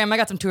on Instagram. I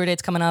got some tour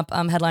dates coming up.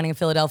 I'm headlining in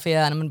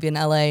Philadelphia and I'm going to be in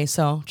LA.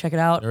 So check it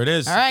out. There it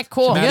is. All right,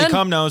 cool. Maddie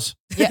Cum knows.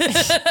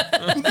 Yes.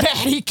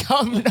 Maddie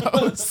Cum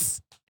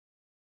knows.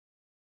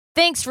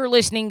 Thanks for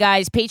listening,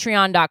 guys.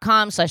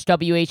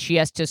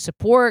 Patreon.com/WHGS to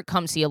support.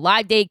 Come see a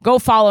live date. Go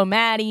follow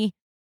Maddie.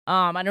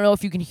 I don't know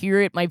if you can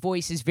hear it. My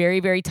voice is very,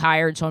 very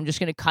tired, so I'm just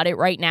going to cut it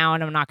right now,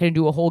 and I'm not going to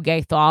do a whole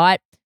gay thought,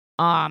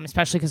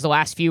 especially because the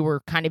last few were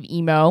kind of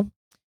emo.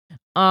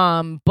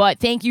 But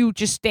thank you.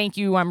 Just thank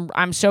you.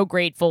 I'm so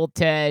grateful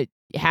to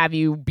have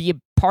you be a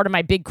part of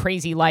my big,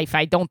 crazy life.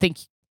 I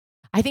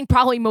think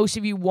probably most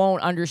of you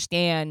won't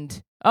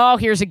understand. Oh,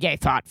 here's a gay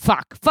thought.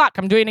 Fuck.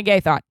 I'm doing a gay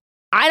thought.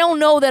 I don't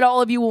know that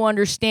all of you will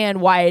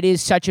understand why it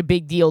is such a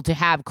big deal to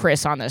have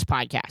Chris on this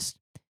podcast.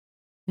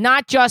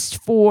 Not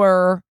just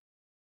for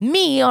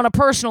me on a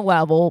personal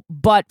level,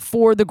 but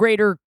for the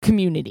greater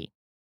community.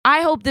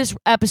 I hope this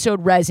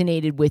episode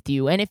resonated with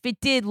you, and if it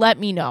did, let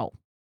me know.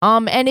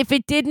 And if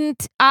it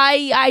didn't,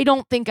 I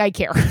don't think I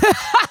care.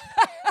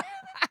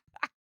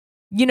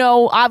 You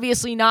know,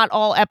 obviously not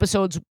all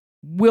episodes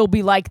will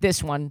be like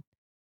this one,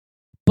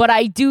 but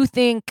I do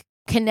think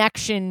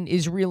connection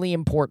is really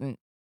important.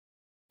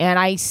 And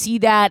I see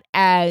that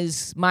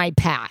as my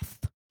path.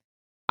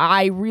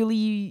 I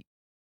really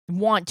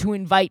want to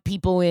invite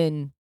people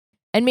in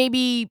and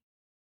maybe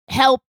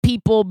help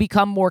people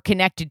become more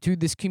connected to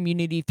this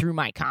community through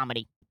my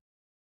comedy.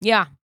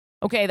 Yeah.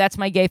 Okay, that's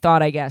my gay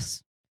thought, I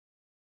guess.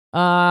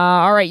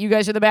 All right, you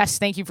guys are the best.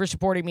 Thank you for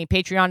supporting me.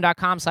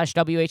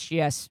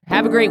 Patreon.com/WHGS.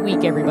 Have a great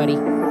week, everybody.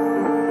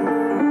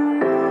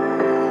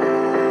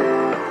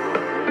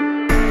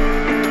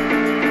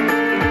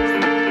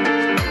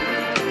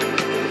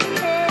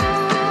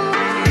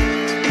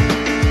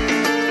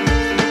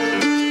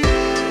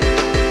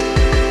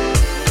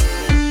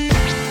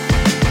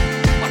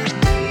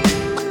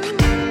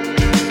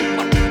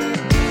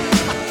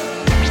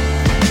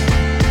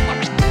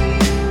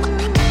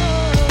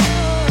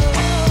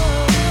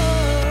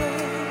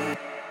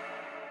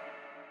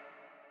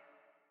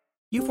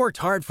 You've worked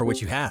hard for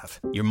what you have.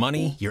 Your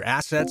money, your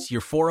assets, your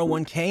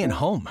 401k, and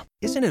home.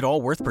 Isn't it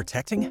all worth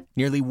protecting?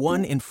 Nearly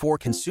 1 in 4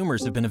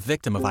 consumers have been a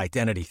victim of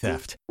identity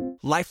theft.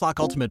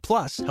 LifeLock Ultimate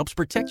Plus helps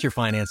protect your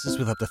finances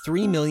with up to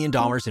 $3 million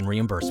in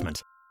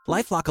reimbursement.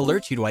 LifeLock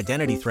alerts you to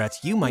identity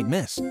threats you might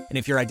miss. And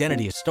if your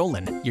identity is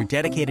stolen, your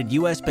dedicated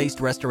U.S.-based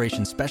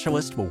restoration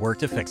specialist will work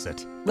to fix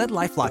it. Let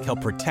LifeLock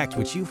help protect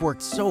what you've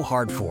worked so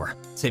hard for.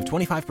 Save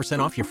 25%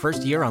 off your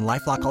first year on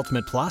LifeLock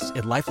Ultimate Plus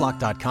at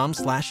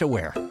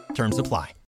LifeLock.com/aware. Terms apply.